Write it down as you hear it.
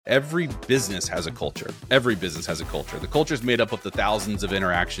Every business has a culture. Every business has a culture. The culture is made up of the thousands of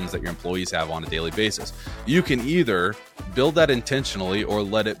interactions that your employees have on a daily basis. You can either build that intentionally or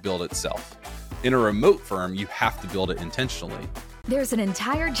let it build itself. In a remote firm, you have to build it intentionally. There's an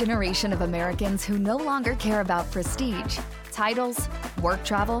entire generation of Americans who no longer care about prestige, titles, work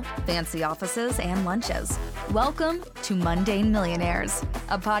travel, fancy offices, and lunches. Welcome to Mundane Millionaires,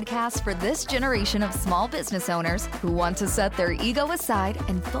 a podcast for this generation of small business owners who want to set their ego aside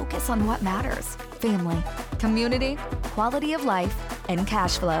and focus on what matters: family, community, quality of life, and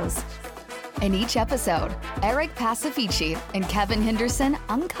cash flows. In each episode, Eric Pacifici and Kevin Henderson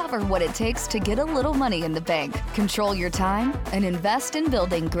uncover what it takes to get a little money in the bank, control your time, and invest in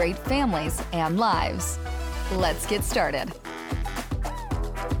building great families and lives. Let's get started.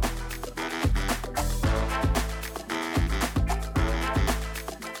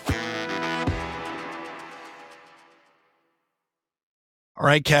 All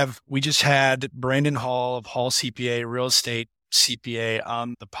right, Kev, we just had Brandon Hall of Hall CPA, Real Estate CPA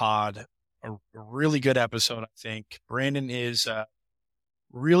on the pod. A really good episode, I think. Brandon is a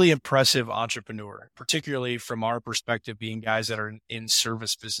really impressive entrepreneur, particularly from our perspective, being guys that are in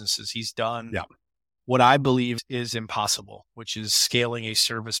service businesses. He's done what I believe is impossible, which is scaling a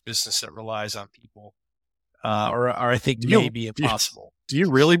service business that relies on people, or I think maybe impossible. Do you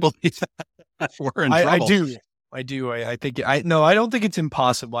really believe that? We're in trouble. I do. I think I don't think it's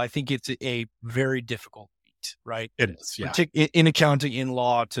impossible. I think it's a very difficult feat, right? It is, yeah. In accounting, in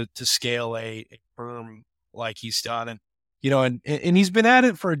law, to scale a firm like he's done, and he's been at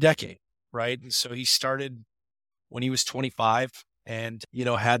it for a decade, right? And so he started when he was 25, and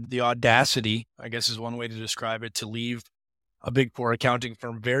had the audacity, I guess is one way to describe it, to leave a Big Four accounting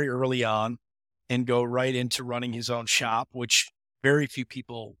firm very early on and go right into running his own shop, which very few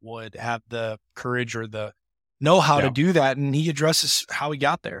people would have the courage or the know how to do that. And he addresses how he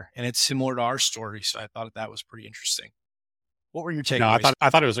got there, and it's similar to our story. So I thought that was pretty interesting. What were your takeaways? No, I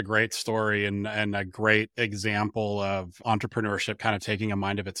thought it was a great story and a great example of entrepreneurship kind of taking a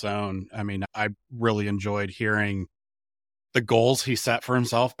mind of its own. I mean, I really enjoyed hearing the goals he set for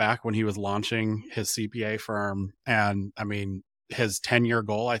himself back when he was launching his CPA firm. And I mean, his 10-year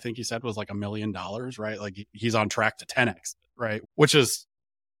goal, I think he said, was like $1 million, right? Like he's on track to 10x, right? Which is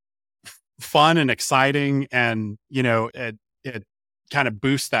fun and exciting, and it kind of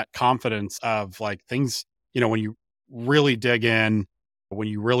boosts that confidence of like things, when you really dig in, when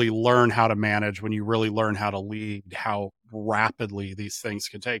you really learn how to manage, when you really learn how to lead, how rapidly these things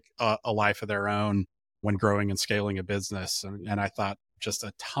can take a life of their own when growing and scaling a business. And I thought just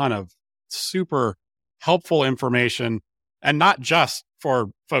a ton of super helpful information, and not just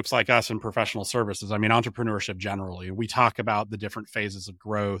for folks like us in professional services. I mean, entrepreneurship generally, we talk about the different phases of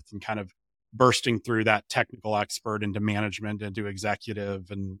growth and kind of bursting through that technical expert into management, into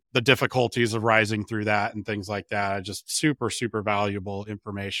executive, and the difficulties of rising through that and things like that. Just super, super valuable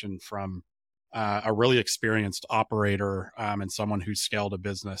information from a really experienced operator and someone who scaled a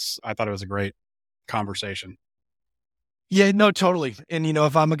business. I thought it was a great conversation. Yeah, no, totally. And,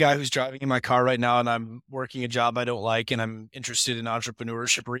 if I'm a guy who's driving in my car right now and I'm working a job I don't like and I'm interested in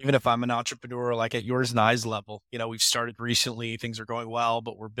entrepreneurship, or even if I'm an entrepreneur, like at yours and I's level, we've started recently, things are going well,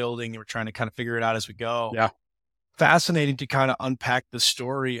 but we're building and we're trying to kind of figure it out as we go. Yeah. Fascinating to kind of unpack the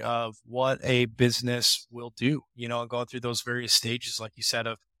story of what a business will do, and going through those various stages, like you said,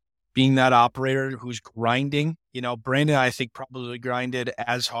 of being that operator who's grinding. Brandon, I think, probably grinded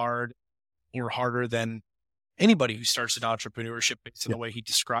as hard or harder than anybody who starts an entrepreneurship based on the way he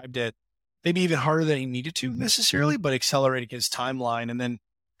described it, maybe even harder than he needed to necessarily, but accelerating his timeline and then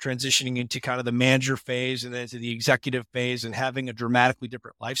transitioning into kind of the manager phase and then to the executive phase and having a dramatically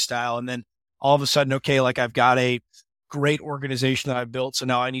different lifestyle. And then all of a sudden, okay, like I've got a great organization that I've built. So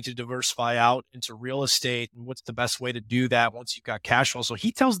now I need to diversify out into real estate. And what's the best way to do that once you've got cash flow? So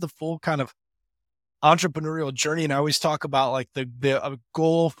he tells the full kind of entrepreneurial journey. And I always talk about like the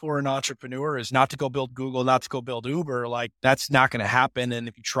goal for an entrepreneur is not to go build Google, not to go build Uber. Like that's not going to happen. And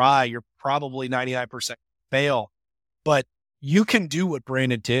if you try, you're probably 99% fail, but you can do what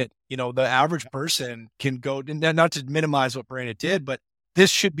Brandon did. The average person can go, not to minimize what Brandon did, but this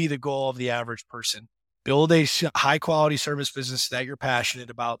should be the goal of the average person. Build a high quality service business that you're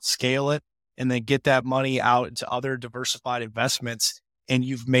passionate about, scale it, and then get that money out into other diversified investments. And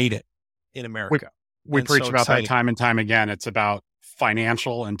you've made it in America. We preach about that time and time again. It's about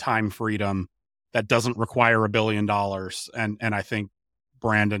financial and time freedom that doesn't require $1 billion. And I think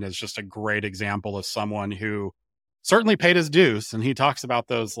Brandon is just a great example of someone who certainly paid his dues. And he talks about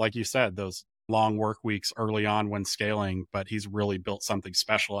those, like you said, those long work weeks early on when scaling, but he's really built something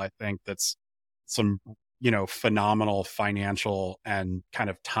special. I think that's some phenomenal financial and kind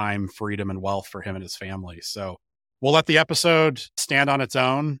of time freedom and wealth for him and his family. So we'll let the episode stand on its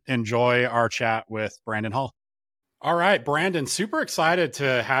own. Enjoy our chat with Brandon Hall. All right, Brandon, super excited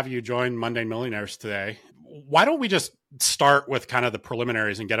to have you join Mundane Millionaires today. Why don't we just start with kind of the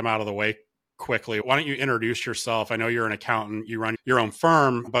preliminaries and get them out of the way quickly? Why don't you introduce yourself? I know you're an accountant, you run your own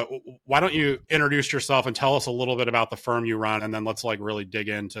firm, but why don't you introduce yourself and tell us a little bit about the firm you run, and then let's really dig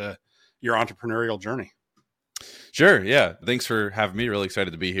into your entrepreneurial journey. Sure. Yeah. Thanks for having me. Really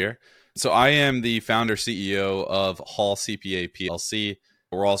excited to be here. So I am the founder CEO of Hall CPA PLC.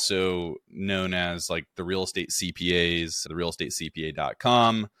 We're also known as like the Real Estate CPAs, the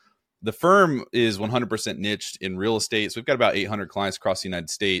realestatecpa.com. The firm is 100% niched in real estate. So we've got about 800 clients across the United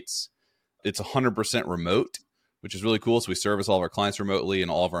States. It's 100% remote, which is really cool. So we service all of our clients remotely, and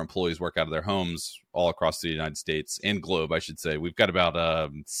all of our employees work out of their homes all across the United States and globe, I should say. We've got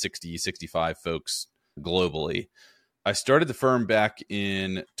about 60, 65 folks globally. I started the firm back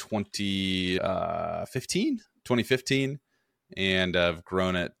in 2015, and I've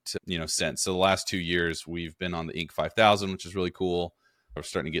grown it, since. So the last 2 years, we've been on the Inc. 5000, which is really cool. We're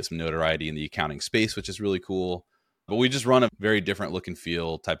starting to get some notoriety in the accounting space, which is really cool. But we just run a very different look and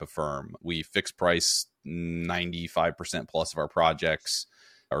feel type of firm. We fix price 95% plus of our projects,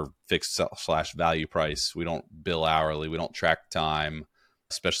 or fixed / value price. We don't bill hourly. We don't track time,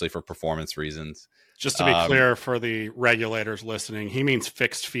 especially for performance reasons. Just to be clear for the regulators listening, he means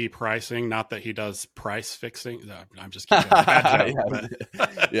fixed fee pricing, not that he does price fixing. No, I'm just kidding. Bad joke,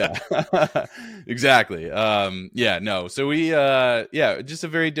 yeah, exactly. No. So we, just a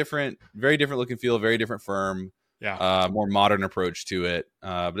very different look and feel, very different firm. Yeah. More modern approach to it.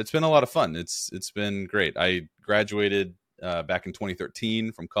 But it's been a lot of fun. It's been great. I graduated back in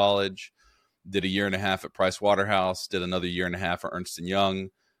 2013 from college, did a year and a half at Price Waterhouse, did another year and a half at Ernst & Young,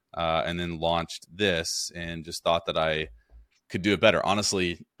 and then launched this, and just thought that I could do it better.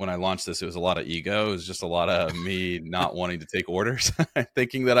 Honestly, when I launched this, it was a lot of ego. It was just a lot of me not wanting to take orders,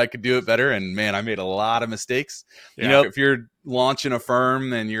 thinking that I could do it better. And man, I made a lot of mistakes. Yeah. If you're launching a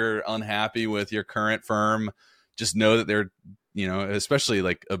firm and you're unhappy with your current firm, just know that they're, especially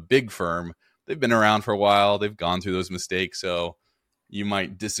like a big firm, they've been around for a while. They've gone through those mistakes. So you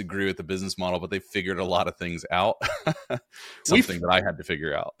might disagree with the business model, but they figured a lot of things out. Something that I had to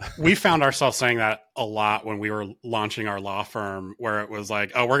figure out. We found ourselves saying that a lot when we were launching our law firm, where it was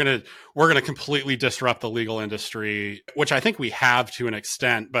like, oh, we're going to completely disrupt the legal industry, which I think we have to an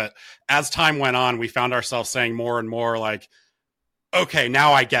extent. But as time went on, we found ourselves saying more and more like, okay,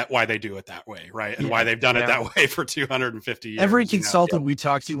 now I get why they do it that way, right? And why they've done it that way for 250 years. Every consultant we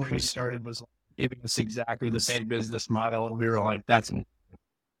talked to when we started was giving us exactly the same business model, and we were like, "That's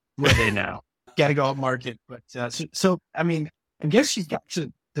where they now got to go up market." But so I mean, I guess you got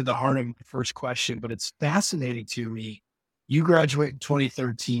to the heart of my first question, but it's fascinating to me. You graduated in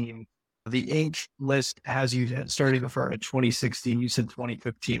 2013. The Inc. list has you starting the firm in 2016. You said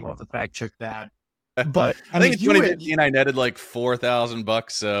 2015. We'll have to fact check that. But I think in 2015 I netted like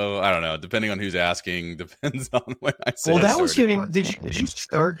 $4,000. So I don't know, depending on who's asking, depends on when I say. Well, that was getting. Did you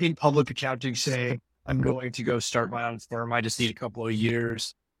start in public accounting saying, I'm going to go start my own firm, I just need a couple of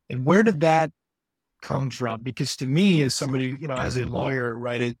years? And where did that come from? Because to me, as somebody, as a lawyer,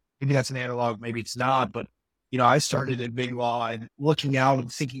 right, maybe that's an analog, maybe it's not, but I started in big law, and looking out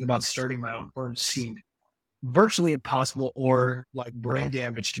and thinking about starting my own firm seemed virtually impossible, or like brain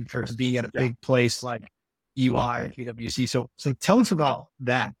damage compared to being at a big place like UI and PwC. So tell us about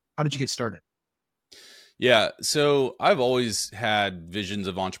that. How did you get started? Yeah. So I've always had visions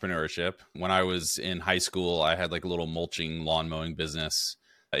of entrepreneurship. When I was in high school, I had like a little mulching lawn mowing business.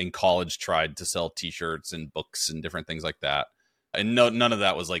 In college, tried to sell t-shirts and books and different things like that. And none of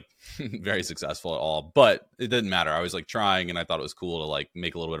that was like very successful at all, but it didn't matter. I was like trying, and I thought it was cool to like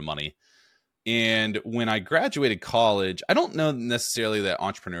make a little bit of money. And when I graduated college, I don't know necessarily that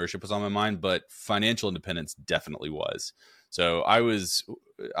entrepreneurship was on my mind, but financial independence definitely was. So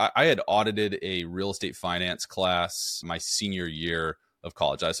I had audited a real estate finance class my senior year of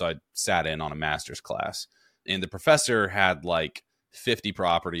college. So I sat in on a master's class, and the professor had like 50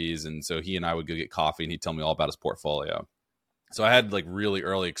 properties. And so he and I would go get coffee, and he'd tell me all about his portfolio. So I had like really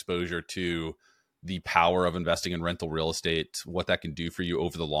early exposure to the power of investing in rental real estate, what that can do for you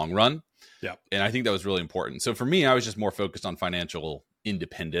over the long run. Yeah. And I think that was really important. So for me, I was just more focused on financial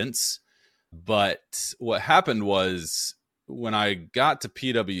independence. But what happened was, when I got to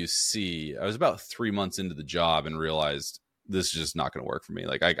PwC, I was about 3 months into the job and realized this is just not going to work for me.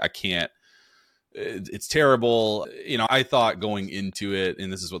 Like I can't, it's terrible. I thought going into it,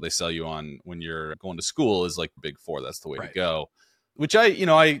 and this is what they sell you on when you're going to school, is like Big Four. That's the way to go. which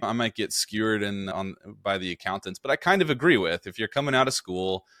I might get skewered by the accountants, but I kind of agree with. If you're coming out of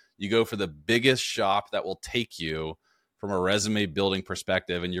school, you go for the biggest shop that will take you from a resume building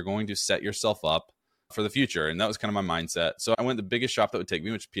perspective, and you're going to set yourself up for the future. And that was kind of my mindset. So I went the biggest shop that would take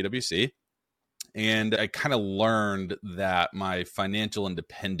me, which is PwC. And I kind of learned that my financial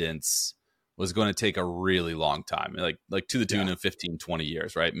independence was going to take a really long time, like to the tune of 15, 20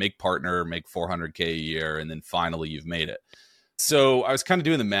 years, right? Make partner, make $400K a year, and then finally you've made it. So I was kind of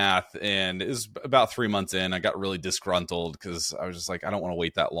doing the math, and it was about 3 months in, I got really disgruntled because I was just like, I don't want to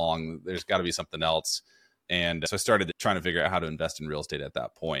wait that long. There's got to be something else. And so I started trying to figure out how to invest in real estate at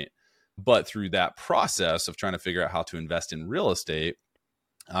that point. But through that process of trying to figure out how to invest in real estate,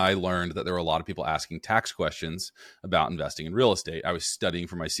 I learned that there were a lot of people asking tax questions about investing in real estate. I was studying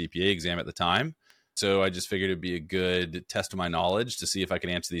for my CPA exam at the time. So I just figured it'd be a good test of my knowledge to see if I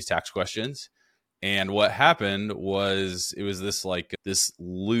could answer these tax questions. And what happened was it was this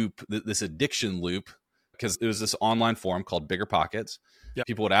loop, this addiction loop, because it was this online forum called BiggerPockets. Yep.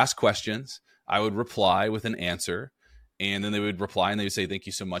 People would ask questions. I would reply with an answer, and then they would reply and they would say, "Thank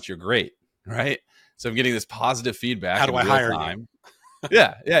you so much. You're great." Right. So I'm getting this positive feedback. How do I hire you?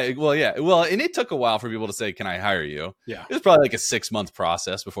 Yeah. Well, and it took a while for people to say, "Can I hire you?" Yeah. It was probably like a 6-month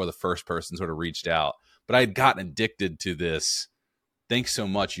process before the first person sort of reached out. But I had gotten addicted to this. Thanks so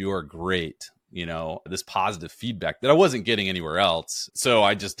much. You're great. This positive feedback that I wasn't getting anywhere else. So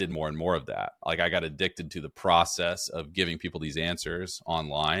I just did more and more of that. Like I got addicted to the process of giving people these answers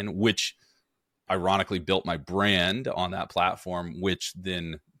online, which ironically built my brand on that platform, which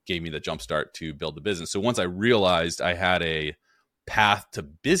then gave me the jumpstart to build the business. So once I realized I had a path to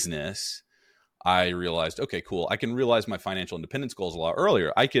business, I realized, okay, cool. I can realize my financial independence goals a lot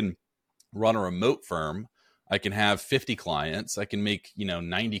earlier. I can run a remote firm. I can have 50 clients. I can make,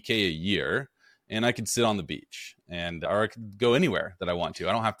 $90K a year. And I could sit on the beach or I could go anywhere that I want to.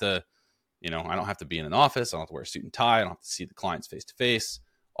 I don't have to, I don't have to be in an office. I don't have to wear a suit and tie. I don't have to see the clients face to face.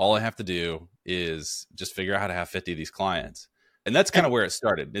 All I have to do is just figure out how to have 50 of these clients. And that's kind of where it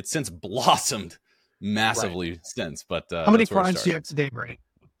started. It's since blossomed massively since. But how many clients do you have today, Brady?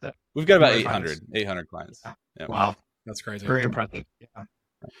 We've got about 800 clients. Yeah. Wow. That's crazy. Very impressive. Yeah.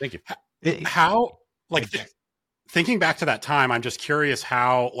 Thank you. Thinking back to that time, I'm just curious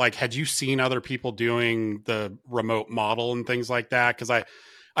how, had you seen other people doing the remote model and things like that? Because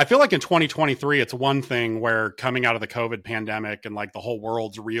I feel like in 2023, it's one thing where coming out of the COVID pandemic and the whole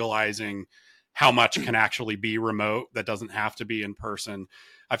world's realizing how much can actually be remote that doesn't have to be in person.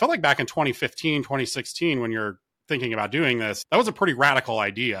 I felt like back in 2015, 2016, when you're thinking about doing this, that was a pretty radical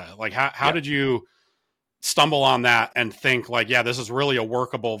idea. How did you stumble on that and think this is really a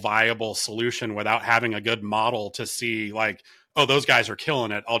workable, viable solution without having a good model to see oh, those guys are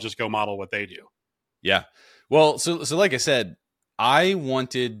killing it. I'll just go model what they do. Yeah. Well, so like I said, I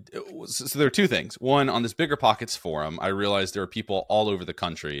wanted, so there are two things. One, on this BiggerPockets forum, I realized there were people all over the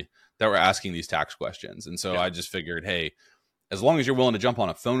country that were asking these tax questions. And so I just figured, hey, as long as you're willing to jump on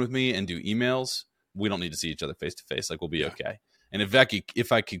a phone with me and do emails, we don't need to see each other face to face. We'll be okay. And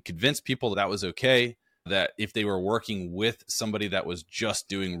if I could convince people that was okay, that if they were working with somebody that was just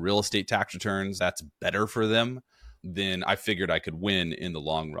doing real estate tax returns, that's better for them, then I figured I could win in the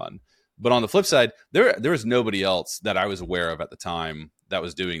long run. But on the flip side, there was nobody else that I was aware of at the time that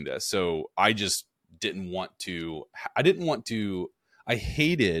was doing this. So I just didn't want to, I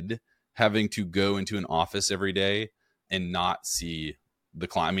hated having to go into an office every day and not see the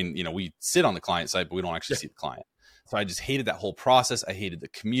client. I mean, we sit on the client side, but we don't actually see the client. So I just hated that whole process. I hated the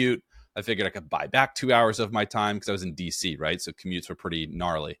commute. I figured I could buy back 2 hours of my time because I was in DC, right? So commutes were pretty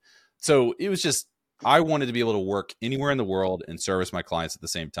gnarly. So it was just, I wanted to be able to work anywhere in the world and service my clients at the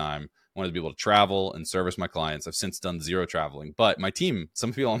same time. I wanted to be able to travel and service my clients. I've since done zero traveling, but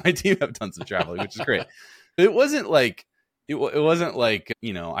some people on my team have done some traveling, which is great. It wasn't like,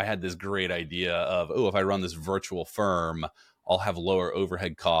 I had this great idea of, if I run this virtual firm, I'll have lower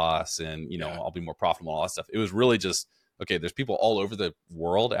overhead costs and, I'll be more profitable and all that stuff. It was really just, okay, there's people all over the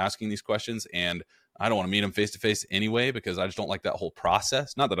world asking these questions, and I don't want to meet them face to face anyway, because I just don't like that whole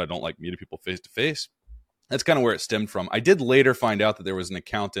process. Not that I don't like meeting people face to face. That's kind of where it stemmed from. I did later find out that there was an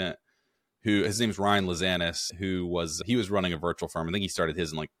accountant his name's Ryan Lazanis, he was running a virtual firm. I think he started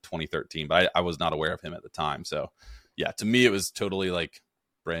his in 2013, but I was not aware of him at the time. So yeah, to me, it was totally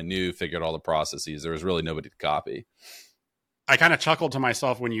brand new, figured all the processes. There was really nobody to copy. I kind of chuckled to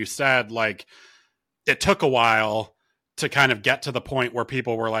myself when you said it took a while to kind of get to the point where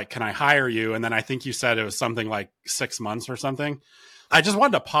people were like, can I hire you? And then I think you said it was something like 6 months or something. I just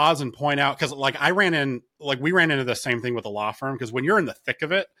wanted to pause and point out, because we ran into the same thing with a law firm, because when you're in the thick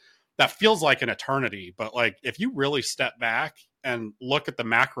of it, that feels like an eternity. But like, if you really step back and look at the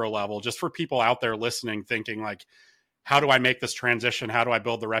macro level, just for people out there listening, thinking like, how do I make this transition? How do I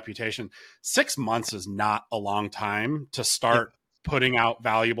build the reputation? 6 months is not a long time to start putting out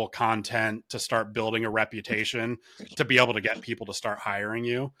valuable content, to start building a reputation, to be able to get people to start hiring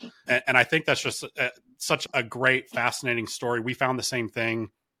you. And I think that's just such a great, fascinating story. We found the same thing.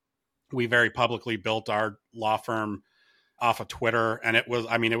 We very publicly built our law firm off of Twitter. And it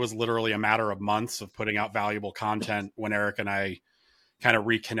was literally a matter of months of putting out valuable content when Eric and I kind of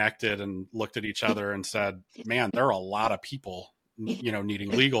reconnected and looked at each other and said, man, there are a lot of people, needing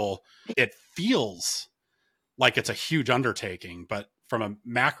legal. It feels like it's a huge undertaking, but from a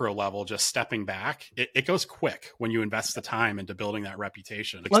macro level, just stepping back, it goes quick when you invest the time into building that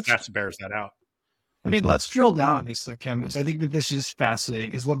reputation. Success bears that out. I mean, let's drill down on this, Kim, because I think that this is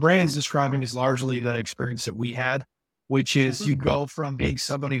fascinating. Because what Brandon's describing is largely the experience that we had, which is you go from being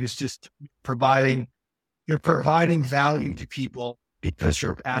somebody who's just providing value to people because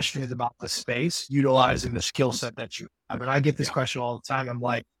you're passionate about the space, utilizing the skill set that you have. And I get this question all the time. I'm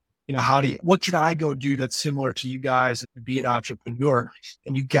like, what can I go do that's similar to you guys and be an entrepreneur?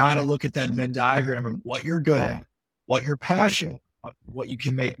 And you got to look at that Venn diagram of what you're good at, what you're passionate about, what you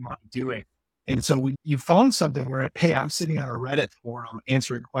can make money doing. And so you found something where, hey, I'm sitting on a Reddit forum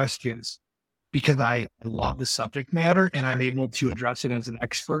answering questions because I love the subject matter and I'm able to address it as an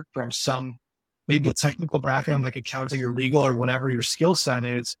expert from some, maybe a technical background like accounting or legal or whatever your skill set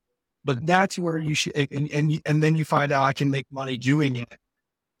is. But that's where you should, and then you find out I can make money doing it.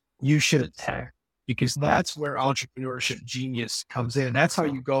 You should attack, because that's where entrepreneurship genius comes in. That's how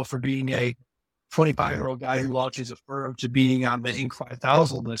you go from being a 25-year-old guy who launches a firm to being on the Inc.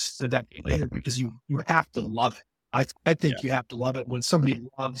 5000 list a decade later, because you have to love it. I think you have to love it. When somebody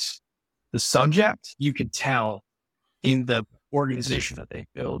loves the subject, you can tell in the organization that they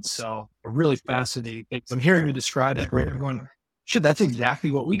build. So really fascinating things. I'm hearing you describe that, right? I'm going, shit, that's exactly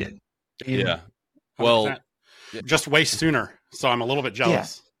what we did. Yeah. Well, just way sooner. So I'm a little bit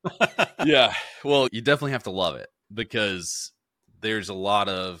jealous. Yeah. Well, you definitely have to love it, because there's a lot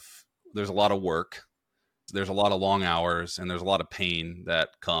of work. There's a lot of long hours, and there's a lot of pain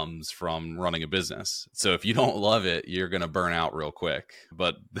that comes from running a business. So if you don't love it, you're going to burn out real quick.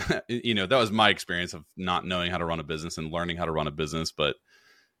 But that was my experience of not knowing how to run a business and learning how to run a business. But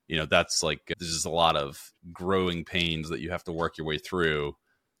that's like, there's just a lot of growing pains that you have to work your way through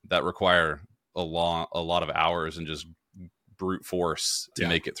that require a lot of hours and just brute force to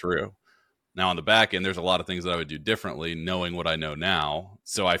make it through. Now on the back end, there's a lot of things that I would do differently, knowing what I know now.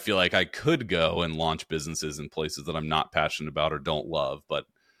 So I feel like I could go and launch businesses in places that I'm not passionate about or don't love. But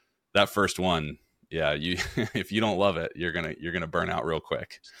that first one, if you don't love it, you're gonna burn out real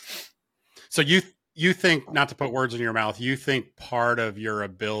quick. So you think, not to put words in your mouth, you think part of your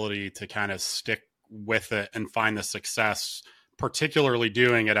ability to kind of stick with it and find the success, particularly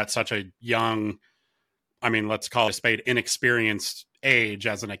doing it at such a young, let's call it a spade, inexperienced age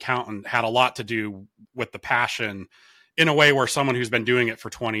as an accountant, had a lot to do with the passion, in a way where someone who's been doing it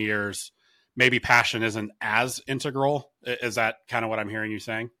for 20 years, maybe passion isn't as integral. Is that kind of what I'm hearing you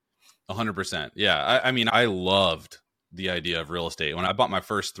saying? 100%. Yeah. I loved the idea of real estate. When I bought my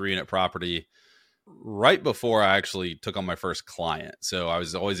first 3-unit property, right before I actually took on my first client. So I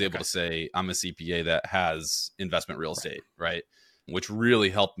was always able to say, I'm a CPA that has investment real estate, right? Which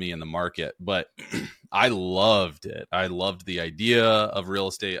really helped me in the market. But I loved it. I loved the idea of real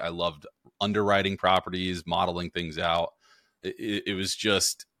estate. I loved underwriting properties, modeling things out. It was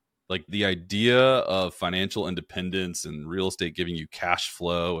just like the idea of financial independence and real estate giving you cash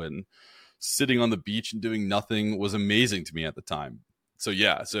flow and sitting on the beach and doing nothing was amazing to me at the time. So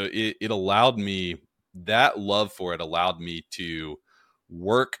it allowed me, that love for it allowed me to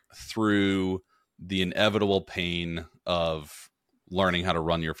work through the inevitable pain of learning how to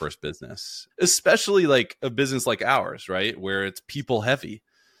run your first business, especially like a business like ours, right? Where it's people heavy.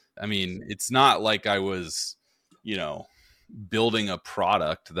 It's not like I was, building a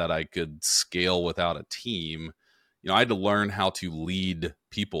product that I could scale without a team. I had to learn how to lead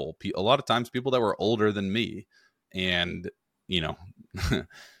people. A lot of times people that were older than me, and,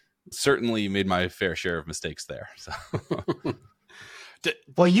 certainly made my fair share of mistakes there. So.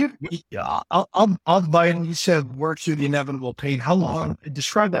 Well, I'll buy it. You said work through the inevitable pain. How long?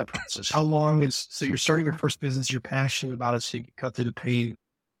 Describe that process. How long so you're starting your first business, you're passionate about it, so you can cut through the pain.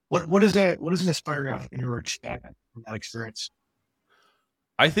 What is that? What does it inspire you in your from that experience?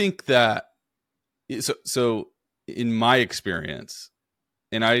 I think that so in my experience,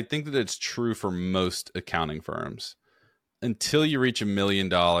 and I think that it's true for most accounting firms, until you reach $1 million,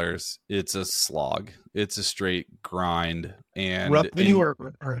 it's a slog. It's a straight grind. And revenue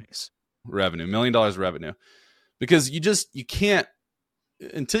or earnings? Revenue, $1 million revenue. Because you can't,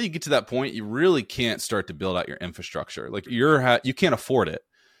 until you get to that point, you really can't start to build out your infrastructure. Like you can't afford it.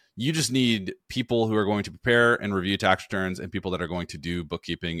 You just need people who are going to prepare and review tax returns and people that are going to do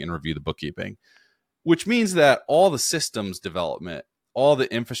bookkeeping and review the bookkeeping, which means that all the systems development, all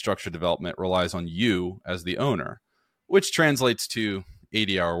the infrastructure development relies on you as the owner, which translates to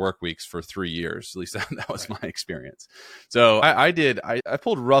 80-hour work weeks for 3 years. At least that was my experience. So I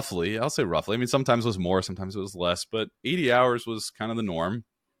pulled roughly, I'll say roughly. I mean, sometimes it was more, sometimes it was less, but 80 hours was kind of the norm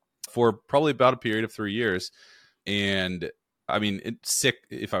for probably about a period of 3 years. And I mean,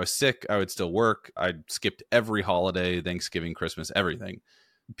 if I was sick, I would still work. I skipped every holiday, Thanksgiving, Christmas, everything.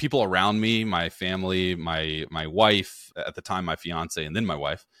 People around me, my family, my wife, at the time, my fiance, and then my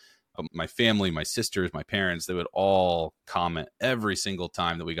wife, my family, my sisters, my parents, they would all comment every single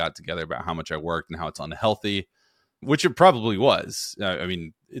time that we got together about how much I worked and how it's unhealthy, which it probably was. I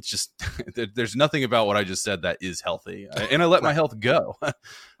mean, it's just, there's nothing about what I just said that is healthy. And I let my health go.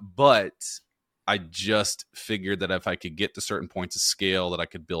 But I just figured that if I could get to certain points of scale, that I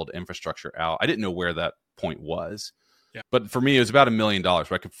could build infrastructure out. I didn't know where that point was. Yeah. But for me, it was about $1 million where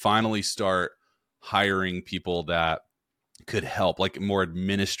I could finally start hiring people that could help, like more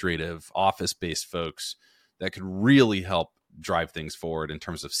administrative, office-based folks that could really help drive things forward in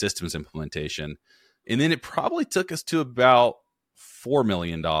terms of systems implementation. And then it probably took us to about $4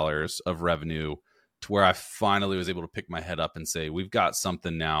 million of revenue to where I finally was able to pick my head up and say, we've got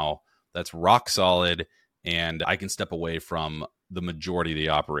something now that's rock solid, and I can step away from the majority of the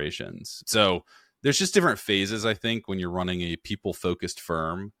operations. So there's just different phases, I think, when you're running a people-focused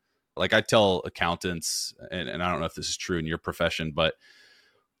firm. Like I tell accountants, and I don't know if this is true in your profession, but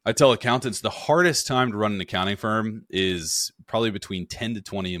I tell accountants the hardest time to run an accounting firm is probably between 10 to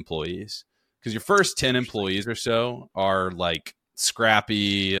 20 employees. Because your first 10 employees or so are like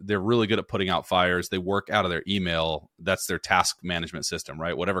scrappy. They're really good at putting out fires. They work out of their email. That's their task management system,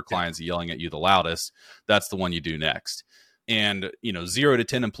 right? Whatever client's yelling at you the loudest, that's the one you do next. And, 0 to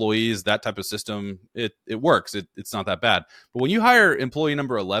 10 employees, that type of system, it works. It's not that bad. But when you hire employee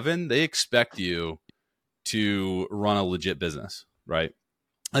number 11, they expect you to run a legit business, right?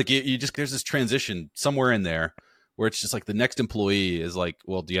 Like there's this transition somewhere in there where it's just like the next employee is like,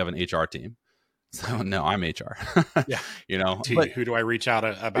 well, do you have an HR team? So no, I'm HR. Yeah. Who do I reach out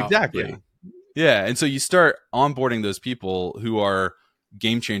about? Exactly. Yeah. And so you start onboarding those people who are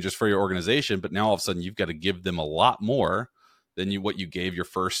game changers for your organization, but now all of a sudden you've got to give them a lot more than what you gave your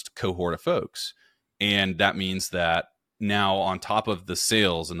first cohort of folks. And that means that now on top of the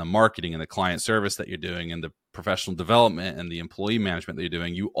sales and the marketing and the client service that you're doing and the professional development and the employee management that you're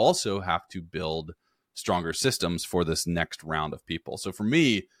doing, you also have to build stronger systems for this next round of people. So for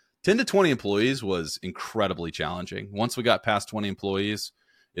me, 10 to 20 employees was incredibly challenging. Once we got past 20 employees,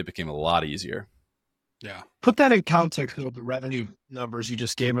 it became a lot easier. Yeah. Put that in context of the revenue numbers you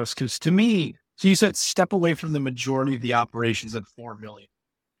just gave us. Because to me, so you said step away from the majority of the operations at 4 million.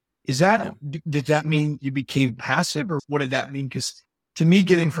 Did that mean you became passive, or what did that mean? Because to me,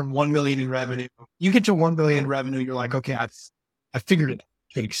 getting from 1 million in revenue, you get to 1 million in revenue, you're like, okay, I figured it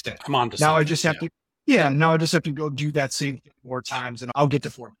to an extent. I'm on to now I just have to, now I just have to go do that same thing more times and I'll get to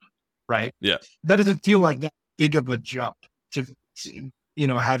 4 million, right? Yeah. That doesn't feel like that big of a jump to,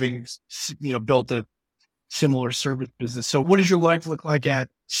 having, built a similar service business. So what does your life look like at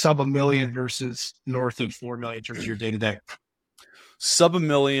sub $1 million versus north of 4 million in terms of your day to day? Sub $1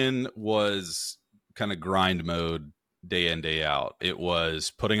 million was kind of grind mode day in, day out. It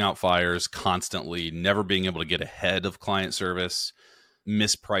was putting out fires constantly, never being able to get ahead of client service,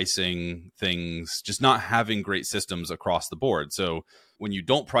 mispricing things, just not having great systems across the board. So when you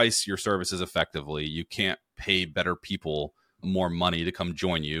don't price your services effectively, you can't pay better people more money to come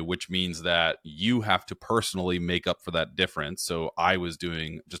join you, which means that you have to personally make up for that difference. So I was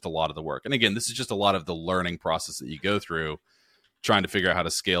doing just a lot of the work. And again, this is just a lot of the learning process that you go through trying to figure out how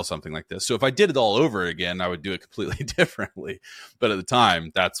to scale something like this. So if I did it all over again, I would do it completely differently. But at the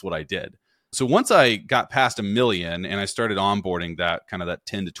time, that's what I did. So once I got past 1 million and I started onboarding that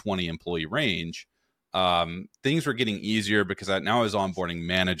 10 to 20 employee range, things were getting easier because now I was onboarding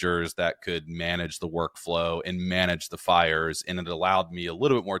managers that could manage the workflow and manage the fires. And it allowed me a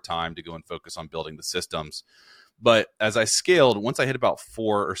little bit more time to go and focus on building the systems. But as I scaled, once I hit about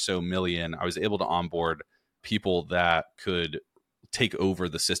 4 or so million, I was able to onboard people that could take over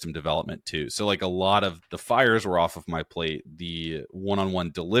the system development too. So like a lot of the fires were off of my plate. The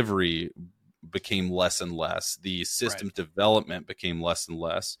one-on-one delivery became less and less. The systems development became less and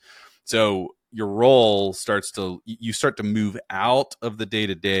less. So your role you start to move out of the day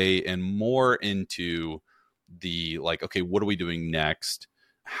to day and more into the like, okay, what are we doing next?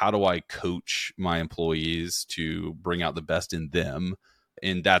 How do I coach my employees to bring out the best in them?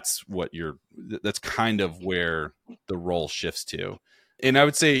 And that's kind of where the role shifts to. And I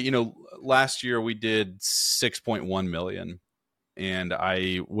would say, last year we did 6.1 million, and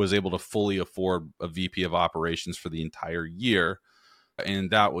I was able to fully afford a VP of operations for the entire year.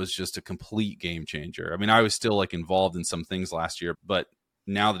 And that was just a complete game changer. I mean, I was still like involved in some things last year, but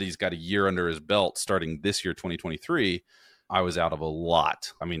now that he's got a year under his belt starting this year, 2023, I was out of a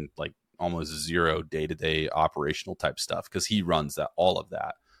lot. I mean, like almost zero day-to-day operational type stuff because he runs all of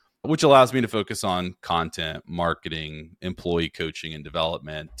that, which allows me to focus on content, marketing, employee coaching and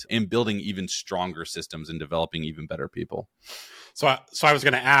development, and building even stronger systems and developing even better people. So I was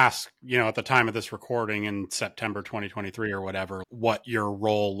going to ask, at the time of this recording in September 2023 or whatever, what your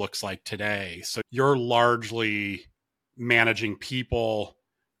role looks like today. So you're largely managing people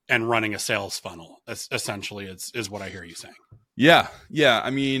and running a sales funnel, essentially, is what I hear you saying. Yeah. I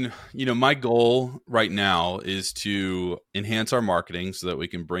mean, my goal right now is to enhance our marketing so that we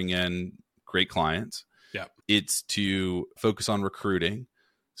can bring in great clients. Yeah. It's to focus on recruiting.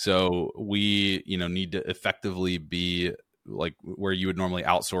 So we, need to effectively be like where you would normally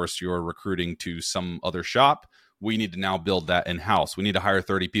outsource your recruiting to some other shop. We need to now build that in-house. We need to hire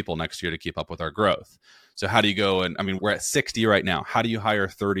 30 people next year to keep up with our growth. So how do you go? And I mean, we're at 60 right now. How do you hire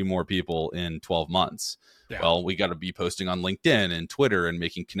 30 more people in 12 months? Yeah. Well, we got to be posting on LinkedIn and Twitter and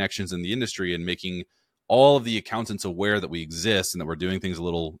making connections in the industry and making all of the accountants aware that we exist and that we're doing things a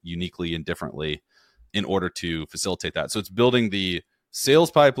little uniquely and differently in order to facilitate that. So it's building the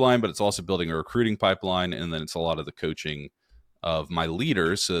sales pipeline, but it's also building a recruiting pipeline. And then it's a lot of the coaching of my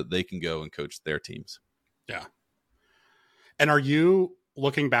leaders so that they can go and coach their teams. Yeah. And are you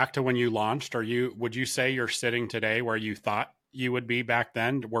looking back to when you launched, would you say you're sitting today where you thought you would be back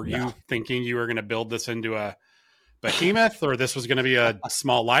then? Were you thinking you were going to build this into a behemoth, or this was going to be a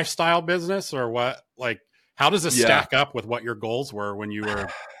small lifestyle business, or what? Like, how does this stack up with what your goals were when you were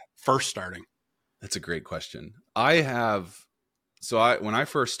first starting? That's a great question. when I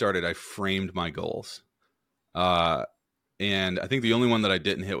first started, I framed my goals. And I think the only one that I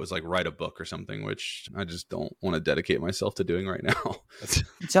didn't hit was like write a book or something, which I just don't want to dedicate myself to doing right now. It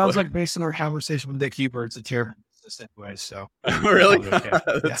sounds like based on our conversation with Nick Huber, it's a terrible business anyway. So really,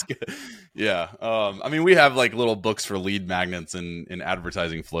 that's good. Yeah. I mean, we have like little books for lead magnets and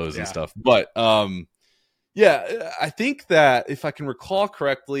advertising flows and stuff. But I think that if I can recall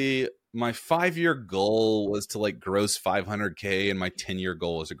correctly, my 5-year goal was to like gross 500K, and my 10-year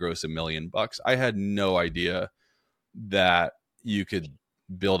goal was to gross $1 million. I had no idea that you could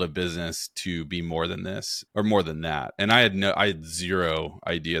build a business to be more than this or more than that. And I had zero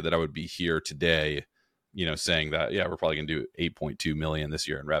idea that I would be here today, saying that, we're probably going to do 8.2 million this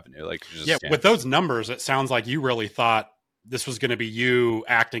year in revenue. Like, with those numbers, it sounds like you really thought this was going to be you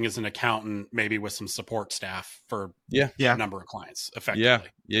acting as an accountant, maybe with some support staff for a number of clients effectively.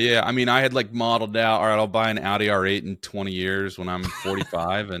 Yeah. I mean, I had like modeled out, all right, I'll buy an Audi R8 in 20 years when I'm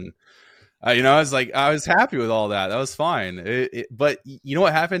 45. And I was happy with all that. That was fine. But you know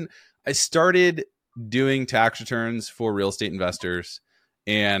what happened? I started doing tax returns for real estate investors.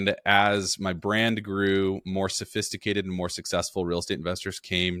 And as my brand grew, more sophisticated and more successful real estate investors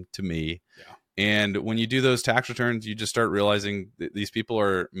came to me. Yeah. And when you do those tax returns, you just start realizing that these people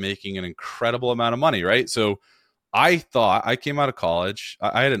are making an incredible amount of money, right? So I thought, I came out of college,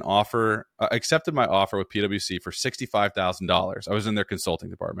 I had an offer, I accepted my offer with PwC for $65,000. I was in their consulting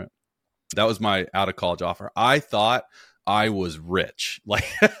department. That was my out of college offer. I thought I was rich. Like,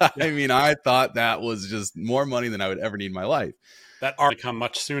 I mean, I thought that was just more money than I would ever need in my life. That ought to come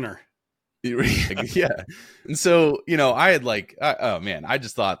much sooner. Yeah. And so, I had like, I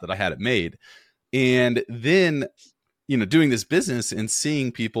just thought that I had it made. And then, doing this business and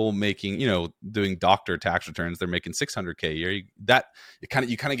seeing people making, doing doctor tax returns, they're making 600K a year. You kind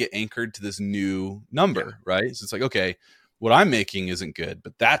of get anchored to this new number, right? So it's like, okay, what I'm making isn't good,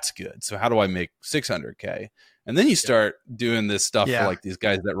 but that's good. So how do I make 600K? And then you start doing this stuff for like these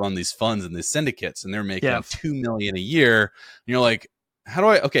guys that run these funds and these syndicates, and they're making $2 million a year. And you're like, I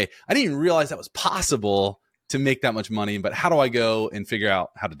didn't even realize that was possible to make that much money, but how do I go and figure out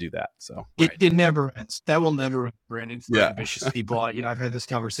how to do that? So it never ends. That will never end, Brandon, for ambitious people. I've had this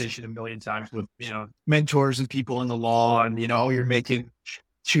conversation a million times with, mentors and people in the law, and, you're making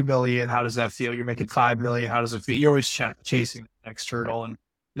 $2 million. How does that feel? You're making $5 million. How does it feel? You're always chasing the next hurdle. And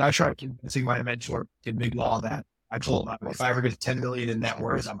I tried convincing my mentor in big law that I told him, if I ever get $10 million in net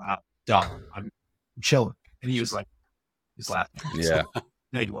worth, I'm out. Done. I'm chilling. And he was like, he's laughing. Yeah.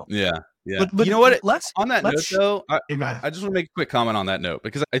 No, you won't. Yeah. Yeah. But you know what? let's On that note, though, I Amen. just want to make a quick comment on that note,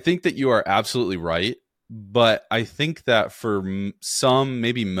 because I think that you are absolutely right. But I think that for some,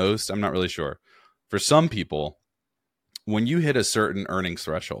 maybe most, I'm not really sure. For some people, when you hit a certain earnings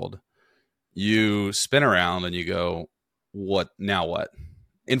threshold, you spin around and you go, what now what?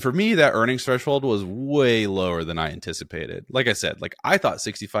 And for me, that earnings threshold was way lower than I anticipated. Like I said, like I thought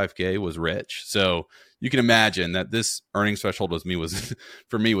 65K was rich. So you can imagine that this earnings threshold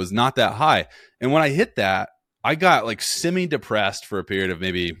for me was not that high. And when I hit that, I got like semi-depressed for a period of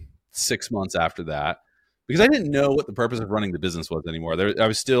maybe 6 months after that, because I didn't know what the purpose of running the business was anymore. I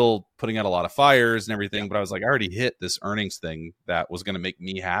was still putting out a lot of fires and everything, but I was like, I already hit this earnings thing that was going to make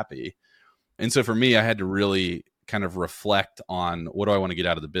me happy. And so for me, I had to really kind of reflect on, what do I want to get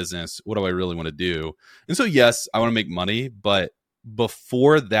out of the business? What do I really want to do? And so, yes, I want to make money, but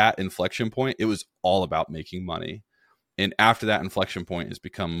before that inflection point, it was all about making money. And after that inflection point, it's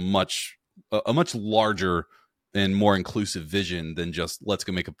become a much larger and more inclusive vision than just let's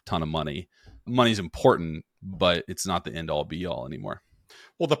go make a ton of money. Money's important, but it's not the end all be all anymore.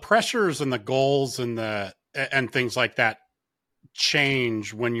 Well, the pressures and the goals and things like that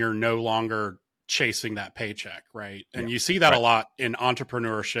change when you're no longer chasing that paycheck, right? And you see that a lot in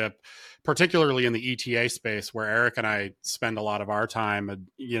entrepreneurship, particularly in the ETA space, where Eric and I spend a lot of our time, and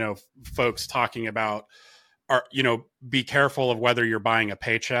folks talking about be careful of whether you're buying a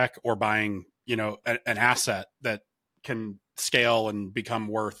paycheck or buying an asset that can scale and become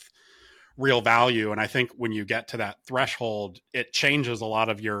worth real value. And I think when you get to that threshold, it changes a lot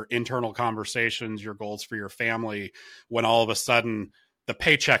of your internal conversations, your goals for your family, when all of a sudden the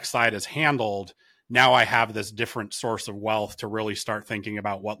paycheck side is handled. Now I have this different source of wealth to really start thinking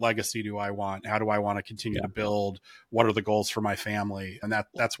about, what legacy do I want? How do I want to continue to build? What are the goals for my family? And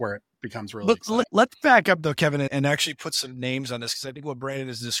that's where it becomes really exciting. Let's back up though, Kevin, and actually put some names on this, because I think what Brandon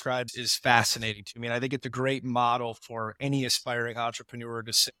has described is fascinating to me. And I think it's a great model for any aspiring entrepreneur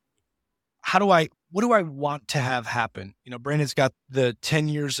to say, what do I want to have happen? Brandon's got the 10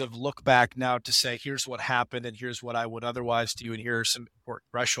 years of look back now to say, here's what happened and here's what I would otherwise do. And here are some important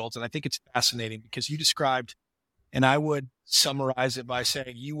thresholds. And I think it's fascinating because you described, and I would summarize it by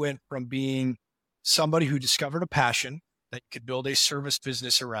saying, you went from being somebody who discovered a passion that you could build a service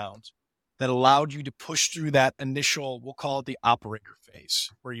business around, that allowed you to push through that initial, we'll call it the operator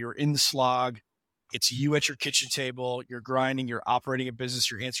phase, where you're in the slog. It's you at your kitchen table, you're grinding, you're operating a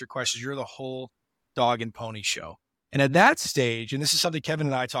business, you're answering questions, you're the whole dog and pony show. And at that stage, and this is something Kevin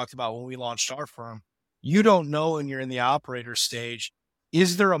and I talked about when we launched our firm, you don't know when you're in the operator stage,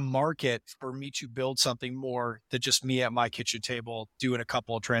 is there a market for me to build something more than just me at my kitchen table, doing a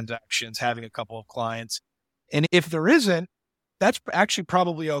couple of transactions, having a couple of clients? And if there isn't, that's actually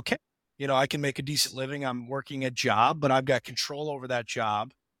probably okay. I can make a decent living. I'm working a job, but I've got control over that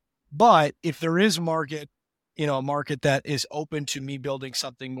job. But if there is a market that is open to me building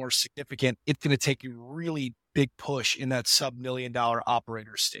something more significant, it's going to take a really big push in that sub-$1 million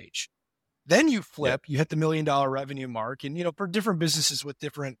operator stage. Then you flip, you hit the $1 million revenue mark. And, for different businesses with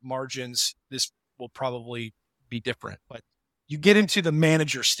different margins, this will probably be different. But you get into the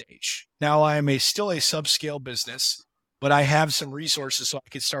manager stage. Now I am still a subscale business, but I have some resources so I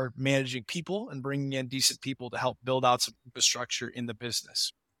can start managing people and bringing in decent people to help build out some infrastructure in the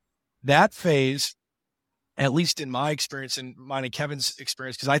business. That phase, at least in my experience and mine and Kevin's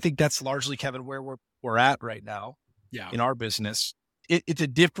experience, because I think that's largely, Kevin, where we're at right now in our business.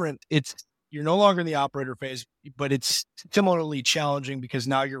 You're no longer in the operator phase, but it's similarly challenging because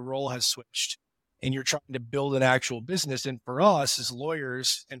now your role has switched and you're trying to build an actual business. And for us as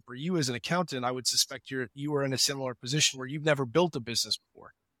lawyers and for you as an accountant, I would suspect you are in a similar position where you've never built a business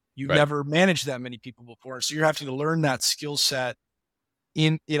before. You've never managed that many people before. So you're having to learn that skill set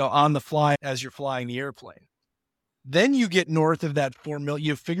on the fly as you're flying the airplane. Then you get north of that 4 million,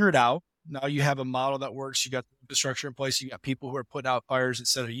 you figure it out. Now you have a model that works. You got the infrastructure in place. You got people who are putting out fires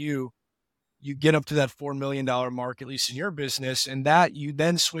instead of you. You get up to that $4 million mark, at least in your business. And that you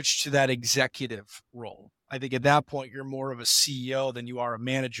then switch to that executive role. I think at that point, you're more of a CEO than you are a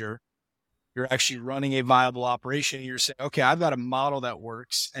manager. You're actually running a viable operation. You're saying, okay, I've got a model that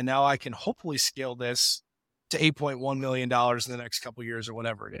works. And now I can hopefully scale this to $8.1 million in the next couple of years or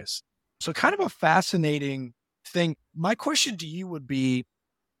whatever it is. So kind of a fascinating thing. My question to you would be,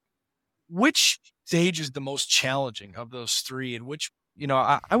 which stage is the most challenging of those three? And which,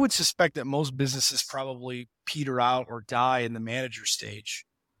 I would suspect that most businesses probably peter out or die in the manager stage.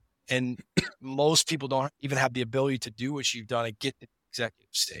 And most people don't even have the ability to do what you've done and get to the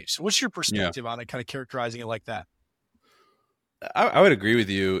executive stage. So what's your perspective on it, kind of characterizing it like that? I would agree with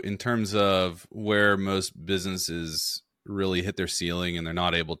you in terms of where most businesses really hit their ceiling and they're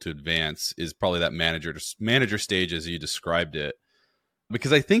not able to advance is probably that manager stage as you described it.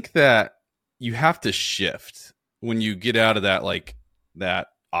 Because I think that you have to shift when you get out of that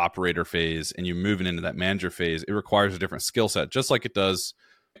operator phase and you're moving into that manager phase. It requires a different skill set, just like it does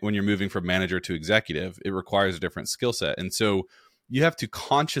when you're moving from manager to executive. It requires a different skill set. And so you have to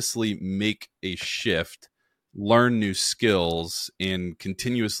consciously make a shift, learn new skills, and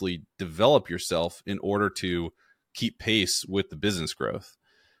continuously develop yourself in order to keep pace with the business growth.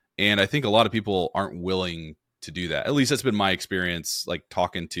 And I think a lot of people aren't willing to do that. At least that's been my experience, like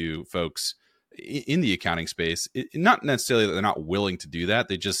talking to folks in the accounting space. Not necessarily that they're not willing to do that.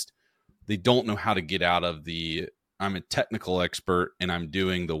 They don't know how to get out of the I'm a technical expert and I'm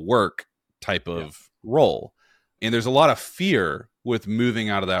doing the work type of role. And there's a lot of fear with moving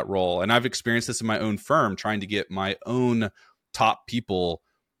out of that role. And I've experienced this in my own firm, trying to get my own top people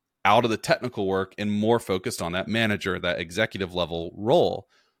out of the technical work and more focused on that manager, that executive level role.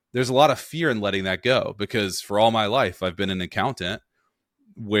 There's a lot of fear in letting that go, because for all my life, I've been an accountant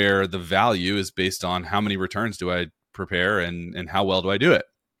where the value is based on how many returns do I prepare and how well do I do it.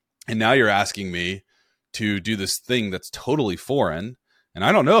 And now you're asking me to do this thing that's totally foreign. And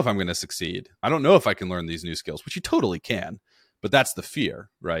I don't know if I'm going to succeed. I don't know if I can learn these new skills, which you totally can. But that's the fear,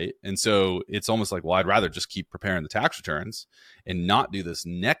 right? And so it's almost like, well, I'd rather just keep preparing the tax returns and not do this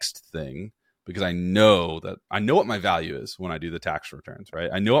next thing, because I know what my value is when I do the tax returns, right?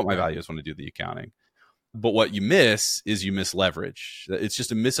 I know what my value is when I do the accounting. But what you miss is you miss leverage. It's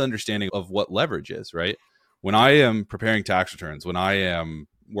just a misunderstanding of what leverage is, right? When I am preparing tax returns, when I am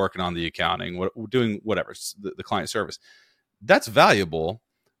working on the accounting, doing whatever, the client service, that's valuable,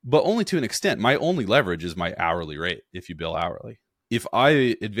 but only to an extent. My only leverage is my hourly rate if you bill hourly. If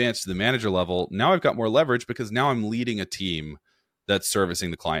I advance to the manager level, now I've got more leverage because now I'm leading a team that's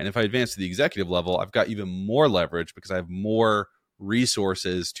servicing the client. And if I advance to the executive level, I've got even more leverage because I have more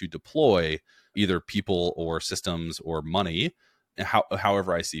resources to deploy, either people or systems or money,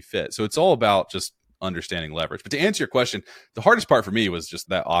 however I see fit. So it's all about just understanding leverage. But to answer your question, the hardest part for me was just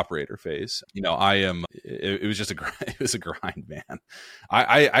that operator phase. It was just it was a grind, man.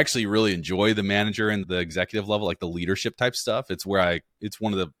 I actually really enjoy the manager and the executive level, like the leadership type stuff. It's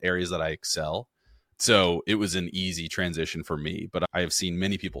one of the areas that I excel. So it was an easy transition for me, but I have seen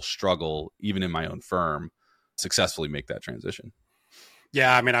many people struggle, even in my own firm, successfully make that transition.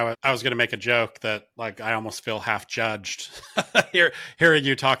 Yeah, I mean, I was going to make a joke that, like, I almost feel half judged hearing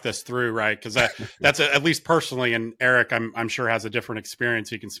you talk this through, right? Because that's at least personally, and Eric, I'm sure has a different experience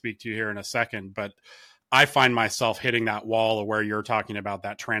he can speak to here in a second. But I find myself hitting that wall of where you're talking about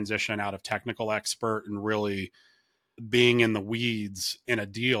that transition out of technical expert and really being in the weeds in a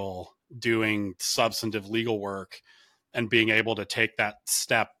deal, doing substantive legal work, and being able to take that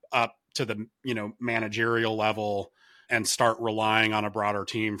step up to the managerial level and start relying on a broader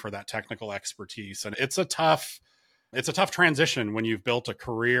team for that technical expertise. And it's a tough transition when you've built a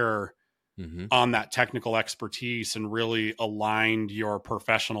career on that technical expertise and really aligned your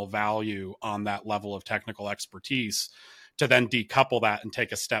professional value on that level of technical expertise, to then decouple that and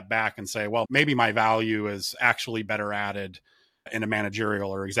take a step back and say, well, maybe my value is actually better added in a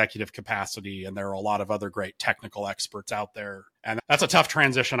managerial or executive capacity. And there are a lot of other great technical experts out there. And that's a tough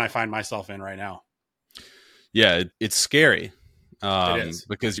transition I find myself in right now. Yeah, it's scary it is.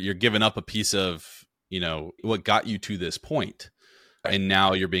 Because you're giving up a piece of, what got you to this point. And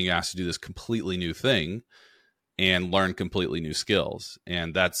now you're being asked to do this completely new thing and learn completely new skills.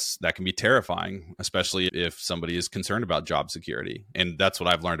 And that can be terrifying, especially if somebody is concerned about job security. And that's what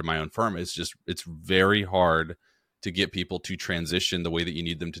I've learned in my own firm. It's very hard to get people to transition the way that you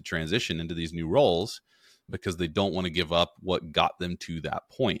need them to transition into these new roles, because they don't want to give up what got them to that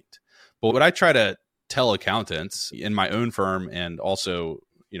point. But what I try to tell accountants in my own firm, and also,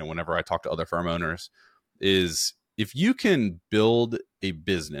 whenever I talk to other firm owners, is if you can build a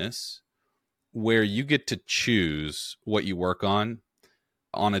business where you get to choose what you work on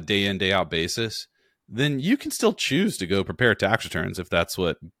a day in, day out basis, then you can still choose to go prepare tax returns if that's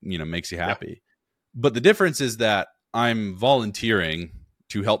what, makes you happy. Yeah. But the difference is that I'm volunteering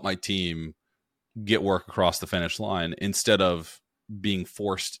to help my team get work across the finish line instead of being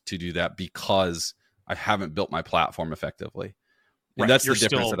forced to do that because I haven't built my platform effectively. And that's the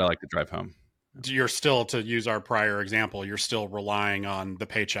difference that I like to drive home. You're still, to use our prior example, you're still relying on the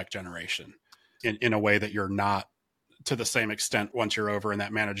paycheck generation in a way that you're not to the same extent once you're over in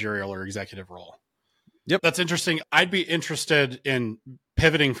that managerial or executive role. Yep. That's interesting. I'd be interested in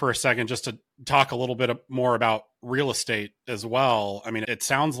pivoting for a second just to talk a little bit more about real estate as well. I mean, it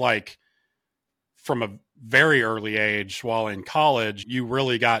sounds like from a very early age while in college, you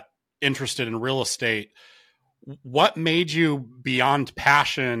really got interested in real estate. What made you, beyond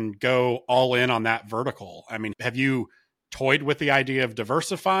passion, go all in on that vertical? I mean, have you toyed with the idea of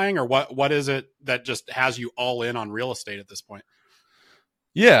diversifying, or what is it that just has you all in on real estate at this point?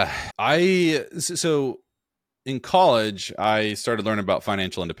 Yeah, so in college, I started learning about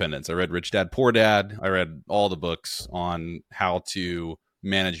financial independence. I read Rich Dad, Poor Dad. I read all the books on how to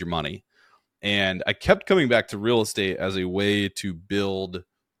manage your money. And I kept coming back to real estate as a way to build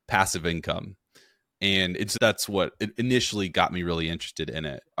passive income. And that's what it initially got me really interested in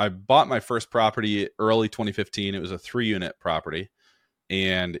it. I bought my first property early 2015. It was a 3-unit property,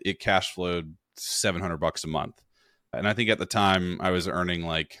 and it cash flowed $700 a month. And I think at the time I was earning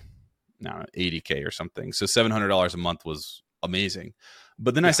like, I don't know, $80K or something. So $700 a month was amazing.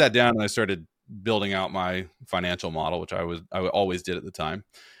 But then I sat down and I started building out my financial model, which I always did at the time.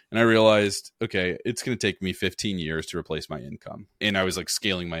 And I realized, okay, it's going to take me 15 years to replace my income. And I was like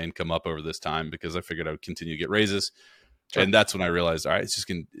scaling my income up over this time because I figured I would continue to get raises. Sure. And that's when I realized, all right,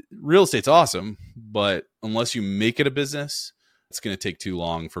 real estate's awesome, but unless you make it a business, it's going to take too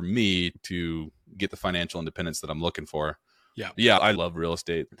long for me to get the financial independence that I'm looking for. Yeah, I love real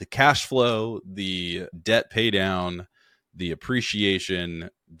estate. The cash flow, the debt pay down, the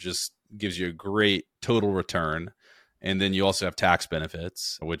appreciation just gives you a great total return. And then you also have tax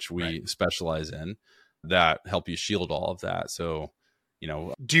benefits, which we specialize in, that help you shield all of that. So,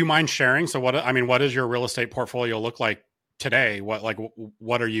 do you mind sharing? So what does your real estate portfolio look like today?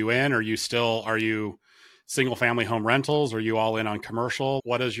 What are you in? Are you single family home rentals? Are you all in on commercial?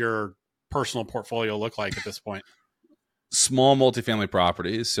 What does your personal portfolio look like at this point? Small multifamily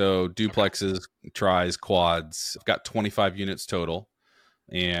properties. So duplexes, tris, quads. I've got 25 units total.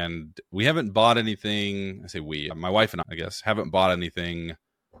 And we haven't bought anything. I say we, my wife and I guess, haven't bought anything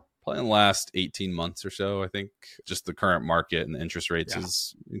probably in the last 18 months or so. I think just the current market and the interest rates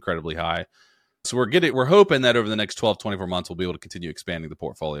is incredibly high. So we're hoping that over the next 12, 24 months, we'll be able to continue expanding the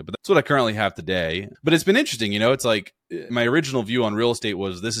portfolio. But that's what I currently have today. But it's been interesting. It's like my original view on real estate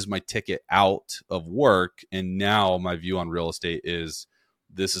was this is my ticket out of work. And now my view on real estate is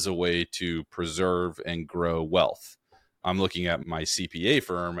this is a way to preserve and grow wealth. I'm looking at my CPA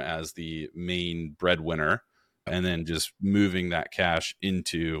firm as the main breadwinner and then just moving that cash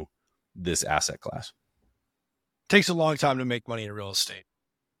into this asset class. Takes a long time to make money in real estate.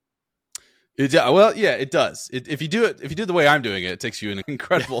 It does. If you do it the way I'm doing it, it takes you an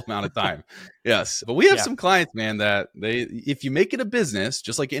incredible amount of time. Yes. But we have some clients, man, that if you make it a business,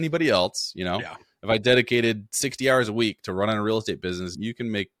 just like anybody else, if I dedicated 60 hours a week to running a real estate business, you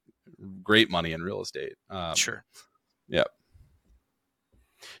can make great money in real estate. Sure. Yep.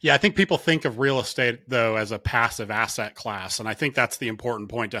 Yeah, I think people think of real estate, though, as a passive asset class. And I think that's the important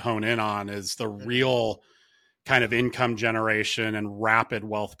point to hone in on is the real kind of income generation and rapid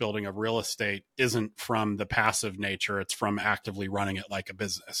wealth building of real estate isn't from the passive nature. It's from actively running it like a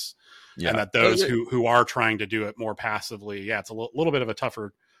business. Yeah. And that those who are trying to do it more passively, it's a little bit of a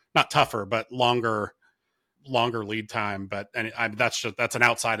but longer lead time. But that's an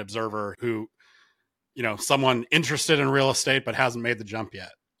outside observer who, someone interested in real estate but hasn't made the jump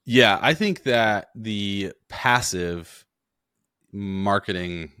yet. Yeah, I think that the passive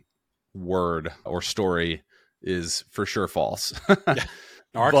marketing word or story is for sure false.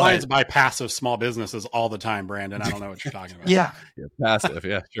 Our clients buy passive small businesses all the time, Brandon. I don't know what you're talking about. Yeah, passive.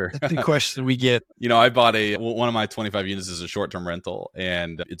 Yeah, sure. That's the question we get. I bought one of my 25 units is a short-term rental,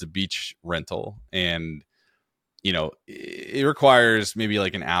 and it's a beach rental. And, it requires maybe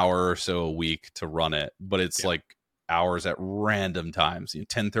like an hour or so a week to run it, but it's like hours at random times,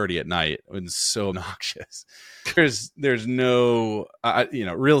 10:30 at night. It's so obnoxious. There's no,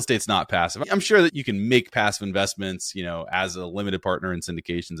 real estate's not passive. I'm sure that you can make passive investments, as a limited partner in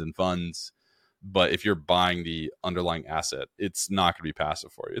syndications and funds. But if you're buying the underlying asset, it's not going to be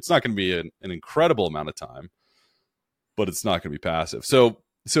passive for you. It's not going to be an incredible amount of time, but it's not going to be passive. So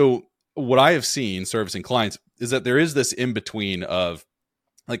what I have seen servicing clients is that there is this in between of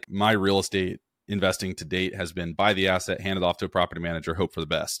like my real estate investing to date has been buy the asset, hand it off to a property manager, hope for the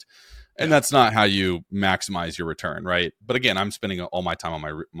best. And that's not how you maximize your return, right? But again, I'm spending all my time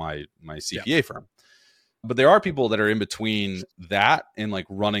on my CPA firm. But there are people that are in between that and like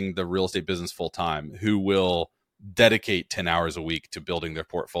running the real estate business full time who will dedicate 10 hours a week to building their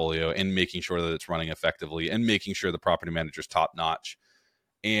portfolio and making sure that it's running effectively and making sure the property manager's top notch.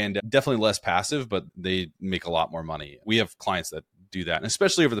 And definitely less passive, but they make a lot more money. We have clients that do that. And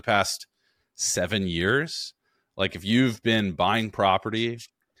especially over the past 7 years, like if you've been buying property,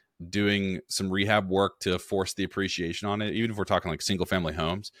 doing some rehab work to force the appreciation on it, even if we're talking like single family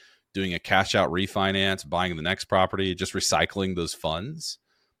homes, doing a cash out refinance, buying the next property, just recycling those funds,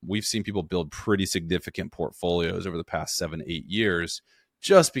 we've seen people build pretty significant portfolios over the past 7-8 years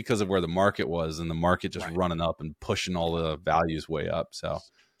just because of where the market was, and the market just running up and pushing all the values way up. So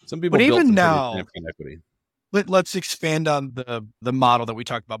some people but built even some now, pretty significant equity. Let's expand on the model that we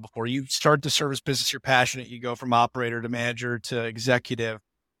talked about before. You start the service business, you're passionate, you go from operator to manager to executive.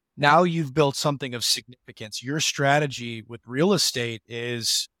 Now you've built something of significance. Your strategy with real estate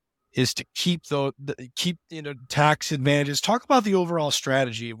is to keep tax advantages. Talk about the overall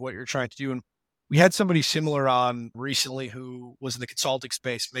strategy of what you're trying to do. And we had somebody similar on recently who was in the consulting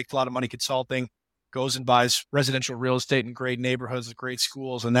space, makes a lot of money consulting, goes and buys residential real estate in great neighborhoods, great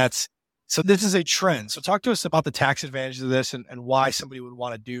schools, and so this is a trend. So talk to us about the tax advantages of this and why somebody would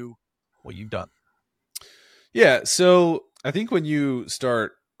want to do what you've done. Yeah. So I think when you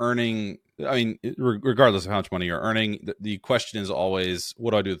start earning, I mean, regardless of how much money you're earning, the question is always,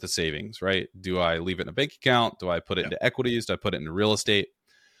 what do I do with the savings, right? Do I leave it in a bank account? Do I put it into equities? Do I put it into real estate?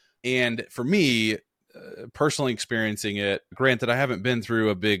 And for me, personally experiencing it, granted, I haven't been through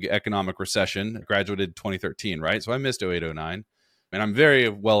a big economic recession. I graduated 2013, right? So I missed 08, 09. And I'm very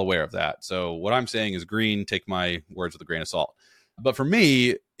well aware of that. So what I'm saying is green, take my words with a grain of salt. But for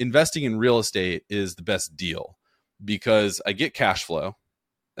me, investing in real estate is the best deal because I get cash flow.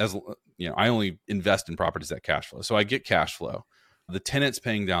 As you know, I only invest in properties that cash flow. So I get cash flow. The tenant's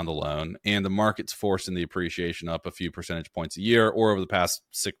paying down the loan and the market's forcing the appreciation up a few percentage points a year, or over the past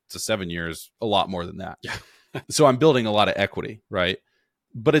 6 to 7 years, a lot more than that. Yeah. So I'm building a lot of equity, right?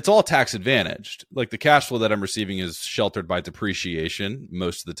 But it's all tax advantaged. Like the cash flow that I'm receiving is sheltered by depreciation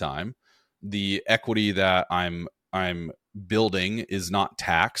most of the time. The equity that I'm building is not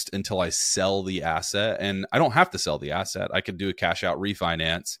taxed until I sell the asset. And I don't have to sell the asset. I could do a cash out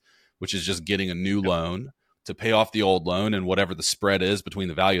refinance, which is just getting a new loan to pay off the old loan, and whatever the spread is between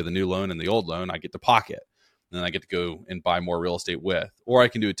the value of the new loan and the old loan, I get to pocket. And then I get to go and buy more real estate with. Or I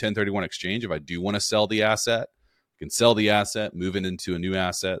can do a 1031 exchange if I do want to sell the asset. Can sell the asset, move it into a new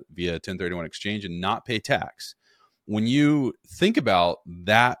asset via 1031 exchange and not pay tax. When you think about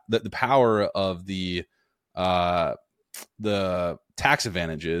that the power of the tax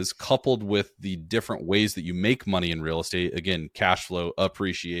advantages coupled with the different ways that you make money in real estate, again, cash flow,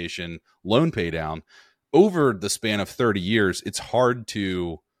 appreciation, loan pay down, over the span of 30 years, it's hard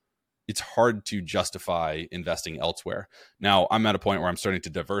to justify investing elsewhere. Now, I'm at a point where I'm starting to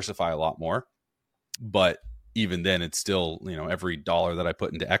diversify a lot more, but even then it's still, every dollar that I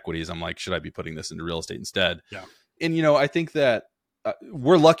put into equities, I'm like, should I be putting this into real estate instead? Yeah. And, I think that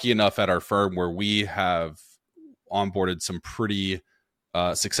we're lucky enough at our firm where we have onboarded some pretty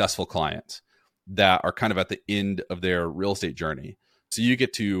successful clients that are kind of at the end of their real estate journey. So you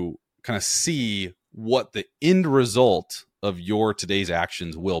get to kind of see what the end result of your today's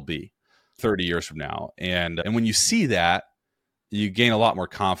actions will be 30 years from now. And when you see that, you gain a lot more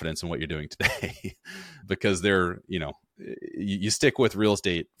confidence in what you're doing today because you stick with real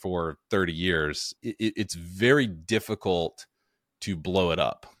estate for 30 years. It's very difficult to blow it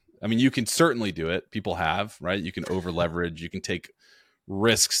up. I mean, you can certainly do it. People have, right? You can over leverage, you can take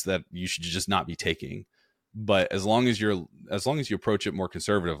risks that you should just not be taking. But as long as you approach it more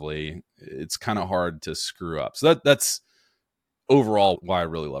conservatively, it's kind of hard to screw up. So that's overall why I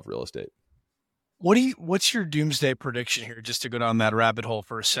really love real estate. What's your doomsday prediction here, just to go down that rabbit hole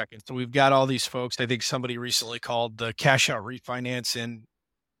for a second? So we've got all these folks. I think somebody recently called the cash out refinance in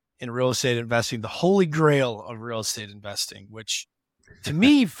real estate investing the holy grail of real estate investing, which to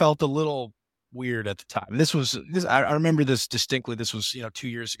me felt a little weird at the time. I remember this distinctly. This was 2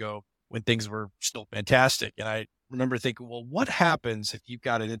 years ago when things were still fantastic, and I remember thinking, well, what happens if you've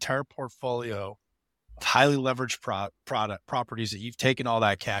got an entire portfolio of highly leveraged properties that you've taken all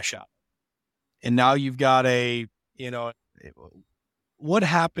that cash out? And now you've got what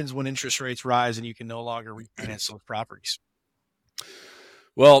happens when interest rates rise and you can no longer refinance those properties?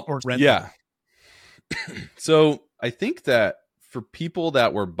 Well, yeah. So I think that for people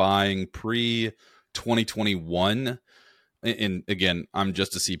that were buying pre-2021, and again, I'm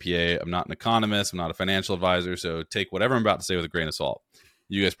just a CPA. I'm not an economist. I'm not a financial advisor. So take whatever I'm about to say with a grain of salt.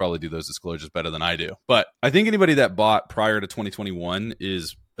 You guys probably do those disclosures better than I do. But I think anybody that bought prior to 2021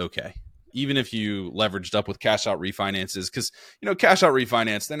 is okay. Even if you leveraged up with cash out refinances, because, cash out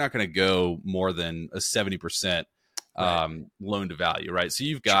refinance, they're not going to go more than a 70% loan to value, right? So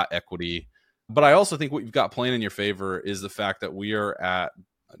you've got equity. But I also think what you've got playing in your favor is the fact that we are at,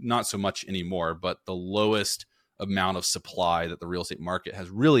 not so much anymore, but the lowest amount of supply that the real estate market has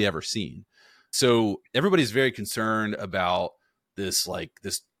really ever seen. So everybody's very concerned about this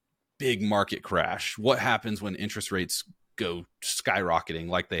big market crash. What happens when interest rates go skyrocketing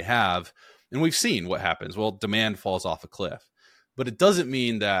like they have? And we've seen what happens. Well, demand falls off a cliff. but it doesn't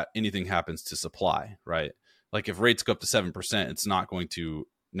mean that anything happens to supply, right? Like if rates go up to 7%, it's not going to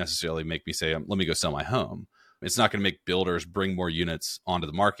necessarily make me say, let me go sell my home. It's not going to make builders bring more units onto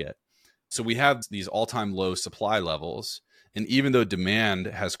the market. So we have these all-time low supply levels. And even though demand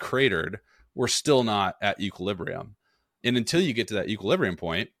has cratered, we're still not at equilibrium. And until you get to that equilibrium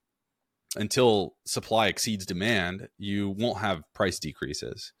point, until supply exceeds demand, you won't have price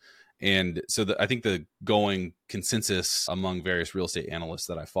decreases. And so I think the going consensus among various real estate analysts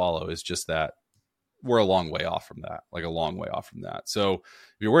that I follow is just that we're a long way off from that, like a long way off from that. So if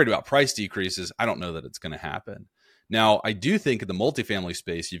you're worried about price decreases, I don't know that it's going to happen. Now, I do think in the multifamily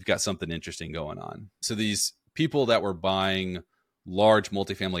space, you've got something interesting going on. So these people that were buying large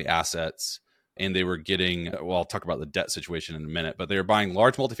multifamily assets and they were getting, well, I'll talk about the debt situation in a minute, but they were buying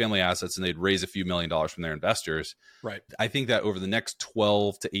large multifamily assets and they'd raise a few $1 million from their investors. Right. I think that over the next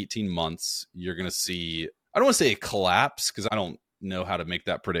 12 to 18 months, you're going to see, I don't want to say a collapse because I don't know how to make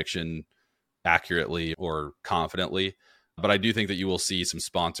that prediction accurately or confidently, but I do think that you will see some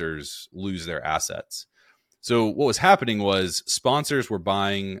sponsors lose their assets. So what was happening was sponsors were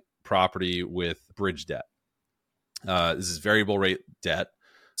buying property with bridge debt. This is variable rate debt.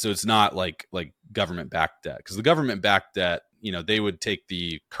 So it's not like government-backed debt, because the government-backed debt, they would take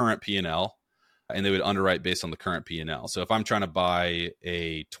the current P&L and they would underwrite based on the current P&L. So if I'm trying to buy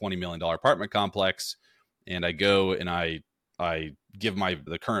a $20 million apartment complex and I go and I give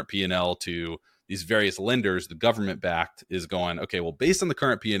the current P&L to these various lenders, the government-backed is going, okay, well, based on the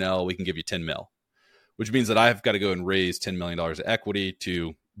current P&L, we can give you 10 mil, which means that I've got to go and raise $10 million of equity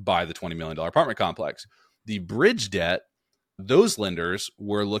to buy the $20 million apartment complex. The bridge debt, those lenders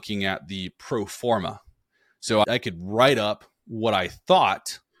were looking at the pro forma. So I could write up what I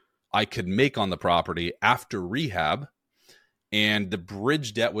thought I could make on the property after rehab, and the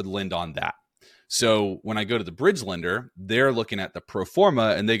bridge debt would lend on that. So when I go to the bridge lender, they're looking at the pro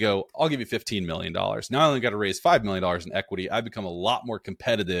forma and they go, I'll give you $15 million. Now I only got to raise $5 million in equity. I become a lot more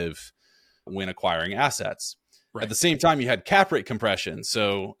competitive when acquiring assets. Right. At the same time, you had cap rate compression.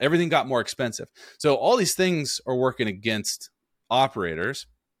 So everything got more expensive. So all these things are working against operators.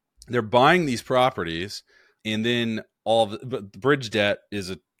 They're buying these properties, and then but the bridge debt is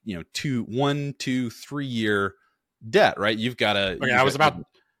a 1, 2, 3 year debt, right? You've got to. Okay, I was about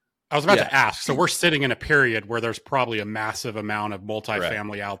to ask. So we're sitting in a period where there's probably a massive amount of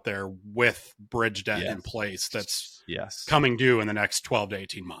multifamily out there with bridge debt in place that's coming due in the next 12 to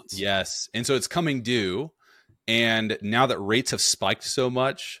 18 months. Yes. And so it's coming due. And now that rates have spiked so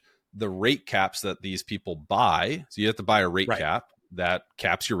much, the rate caps that these people buy, so you have to buy a rate cap that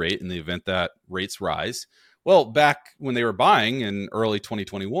caps your rate in the event that rates rise. Well, back when they were buying in early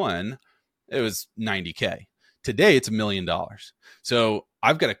 2021, it was $90K. Today, it's $1 million. So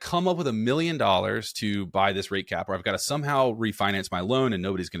I've got to come up with $1 million to buy this rate cap, or I've got to somehow refinance my loan, and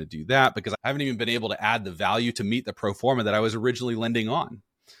nobody's going to do that because I haven't even been able to add the value to meet the pro forma that I was originally lending on.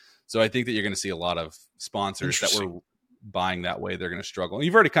 So I think that you're going to see a lot of sponsors that were buying that way. They're going to struggle. And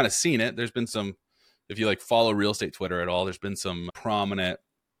you've already kind of seen it. There's been some, if you follow real estate Twitter at all, there's been some prominent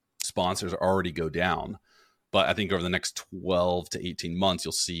sponsors already go down. But I think over the next 12 to 18 months,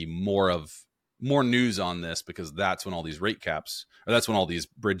 you'll see more news on this, because that's when all these rate caps, or that's when all these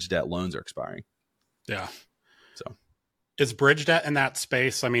bridge debt loans are expiring. Yeah. So is bridge debt in that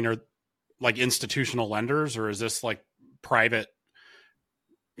space? I mean, are like institutional lenders, or is this like private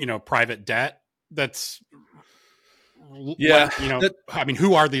debt that's, I mean,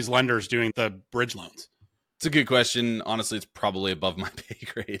 who are these lenders doing the bridge loans? It's a good question. Honestly, it's probably above my pay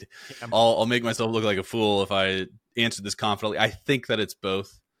grade. I'll make myself look like a fool if I answer this confidently. I think that it's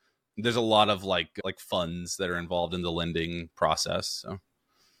both. There's a lot of like funds that are involved in the lending process. So,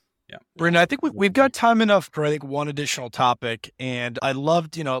 yeah. Brendan, I think we've got time enough for, I think, one additional topic. And I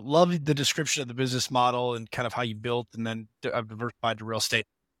loved the description of the business model and kind of how you built and then diversified to real estate.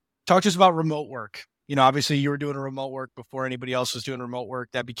 Talk to us about remote work. Obviously you were doing remote work before anybody else was doing remote work.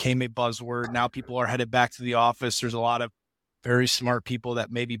 That became a buzzword. Now people are headed back to the office. There's a lot of very smart people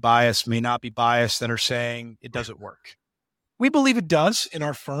that may be biased, may not be biased, that are saying it doesn't work. We believe it does in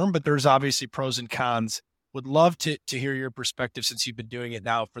our firm, but there's obviously pros and cons. Would love to hear your perspective, since you've been doing it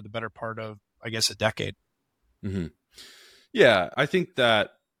now for the better part of, I guess, a decade. Mm-hmm. Yeah, I think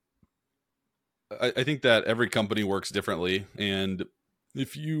that every company works differently, and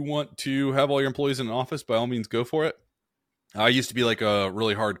if you want to have all your employees in an office, by all means, go for it. I used to be like a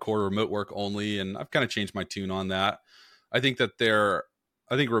really hardcore remote work only, and I've kind of changed my tune on that. I think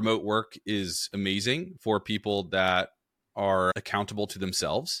remote work is amazing for people that are accountable to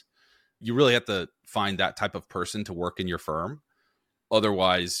themselves. You really have to find that type of person to work in your firm.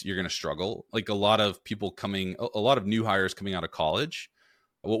 Otherwise, you're going to struggle. Like a lot of new hires coming out of college,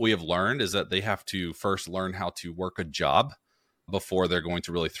 what we have learned is that they have to first learn how to work a job before they're going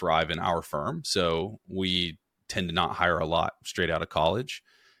to really thrive in our firm. So we tend to not hire a lot straight out of college.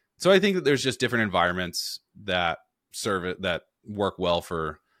 So I think that there's just different environments that that work well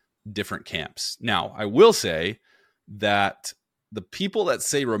for different camps. Now, I will say that the people that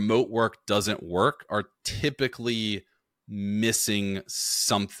say remote work doesn't work are typically missing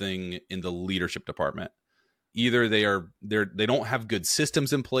something in the leadership department. Either they don't have good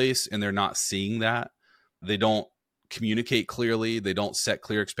systems in place and they're not seeing that. They don't communicate clearly. They don't set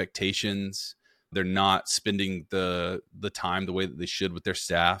clear expectations. They're not spending the time the way that they should with their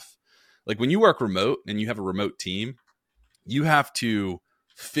staff. Like when you work remote and you have a remote team, you have to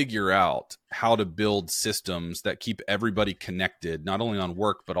figure out how to build systems that keep everybody connected, not only on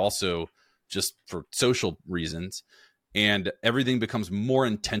work, but also just for social reasons. And everything becomes more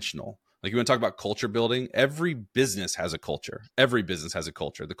intentional. Like you want to talk about culture building, every business has a culture. Every business has a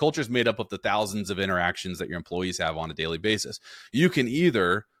culture. The culture is made up of the thousands of interactions that your employees have on a daily basis. You can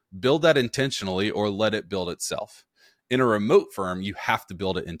either build that intentionally or let it build itself. In a remote firm, you have to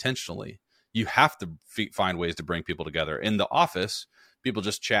build it intentionally. You have to find ways to bring people together. In the office, people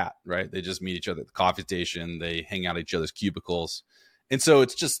just chat, right? They just meet each other at the coffee station. They hang out at each other's cubicles. And so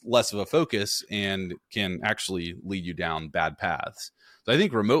it's just less of a focus and can actually lead you down bad paths. So I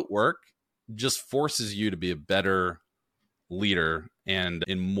think remote work just forces you to be a better leader and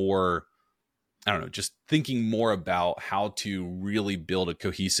in more, just thinking more about how to really build a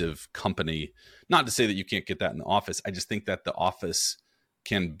cohesive company. Not to say that you can't get that in the office. I just think that the office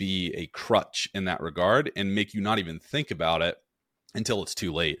can be a crutch in that regard and make you not even think about it until it's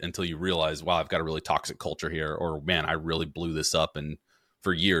too late, until you realize, wow, I've got a really toxic culture here, or man, I really blew this up and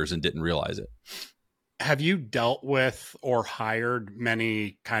for years and didn't realize it. Have you dealt with or hired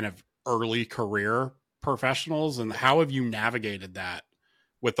many kind of early career professionals, and how have you navigated that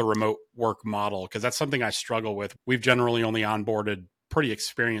with the remote work model? Because that's something I struggle with. We've generally only onboarded pretty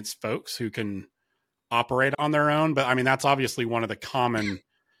experienced folks who can operate on their own. But I mean, that's obviously one of the common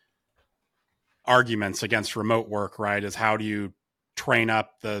arguments against remote work, right? Is how do you train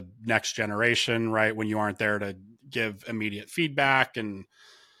up the next generation, right? When you aren't there to give immediate feedback and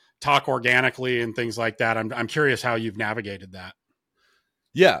talk organically and things like that. I'm curious how you've navigated that.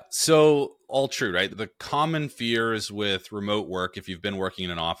 Yeah. So all true, right? The common fears with remote work, if you've been working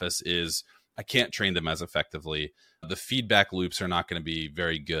in an office, is I can't train them as effectively. The feedback loops are not going to be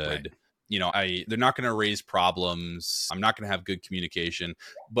very good. Right. They're not going to raise problems. I'm not going to have good communication.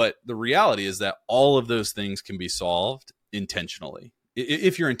 But the reality is that all of those things can be solved intentionally.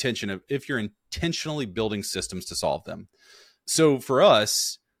 If you're intentionally building systems to solve them. So for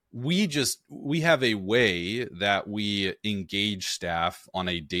us, we have a way that we engage staff on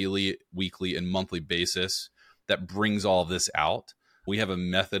a daily, weekly, and monthly basis that brings all of this out. We have a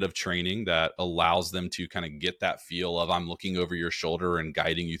method of training that allows them to kind of get that feel of I'm looking over your shoulder and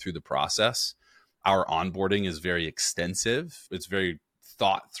guiding you through the process. Our onboarding is very extensive. It's very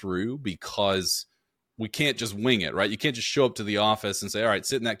thought through because we can't just wing it, right? You can't just show up to the office and say, all right,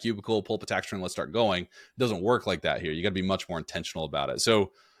 sit in that cubicle, pull up a tax return, let's start going. It doesn't work like that here. You got to be much more intentional about it.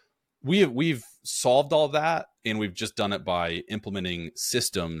 So we've solved all that, and we've just done it by implementing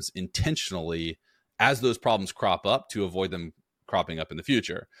systems intentionally as those problems crop up to avoid them cropping up in the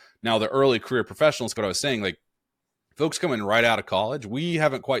future. Now, the early career professionals, what I was saying, like folks coming right out of college, we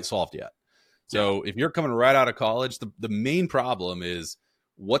haven't quite solved yet. So if you're coming right out of college, the main problem is,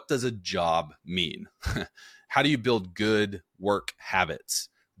 what does a job mean? How do you build good work habits?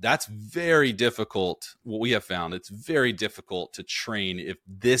 That's very difficult. What we have found, it's very difficult to train if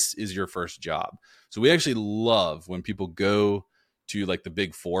this is your first job. So we actually love when people go to like the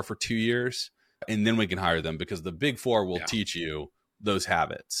Big Four for 2 years, and then we can hire them because the Big Four will teach you those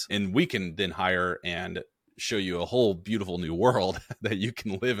habits. And we can then hire and show you a whole beautiful new world that you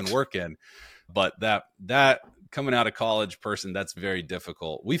can live and work in. But that coming out of college person, that's very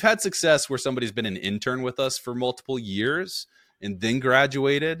difficult. We've had success where somebody's been an intern with us for multiple years and then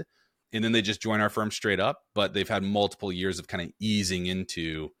graduated, and then they just join our firm straight up. But they've had multiple years of kind of easing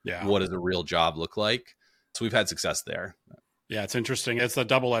into what does a real job look like. So we've had success there. Yeah, it's interesting. It's a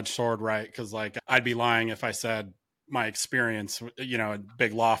double-edged sword, right? Because like I'd be lying if I said my experience, at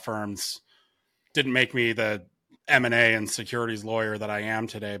big law firms didn't make me the M&A and securities lawyer that I am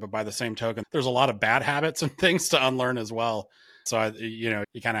today. But by the same token, there's a lot of bad habits and things to unlearn as well. So, you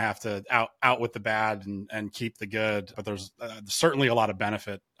kind of have to out with the bad and keep the good. But there's certainly a lot of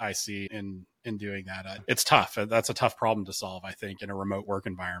benefit I see in doing that. It's tough. That's a tough problem to solve, I think, in a remote work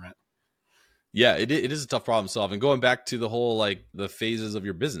environment. Yeah, it is a tough problem to solve. And going back to the whole, like the phases of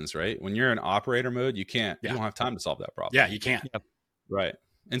your business, right? When you're in operator mode, you don't have time to solve that problem. Yeah, you can't. Yep. Right.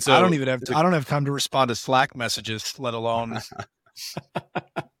 And so I don't have time to respond to Slack messages, let alone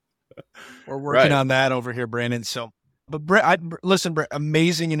we're working on that over here, Brandon. So, but listen,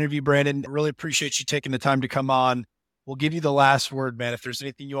 amazing interview, Brandon. Really appreciate you taking the time to come on. We'll give you the last word, man. If there's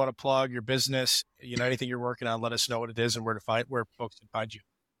anything you want to plug, your business, anything you're working on, let us know what it is and where folks can find you.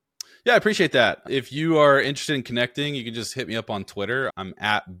 Yeah, I appreciate that. If you are interested in connecting, you can just hit me up on Twitter. I'm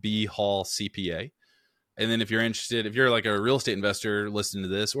at bhallcpa. And then if you're like a real estate investor listening to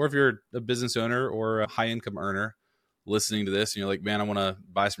this, or if you're a business owner or a high income earner listening to this and you're like, man, I want to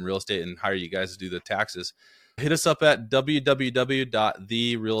buy some real estate and hire you guys to do the taxes, hit us up at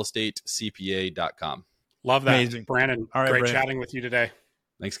www.therealestatecpa.com. Love that. Amazing. Brandon, all right, great Brandon. chatting with you today.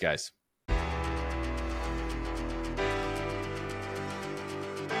 Thanks, guys.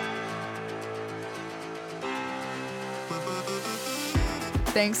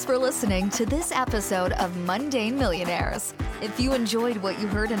 Thanks for listening to this episode of Mundane Millionaires. If you enjoyed what you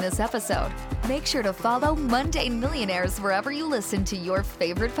heard in this episode, make sure to follow Mundane Millionaires wherever you listen to your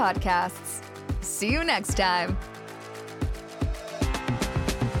favorite podcasts. See you next time.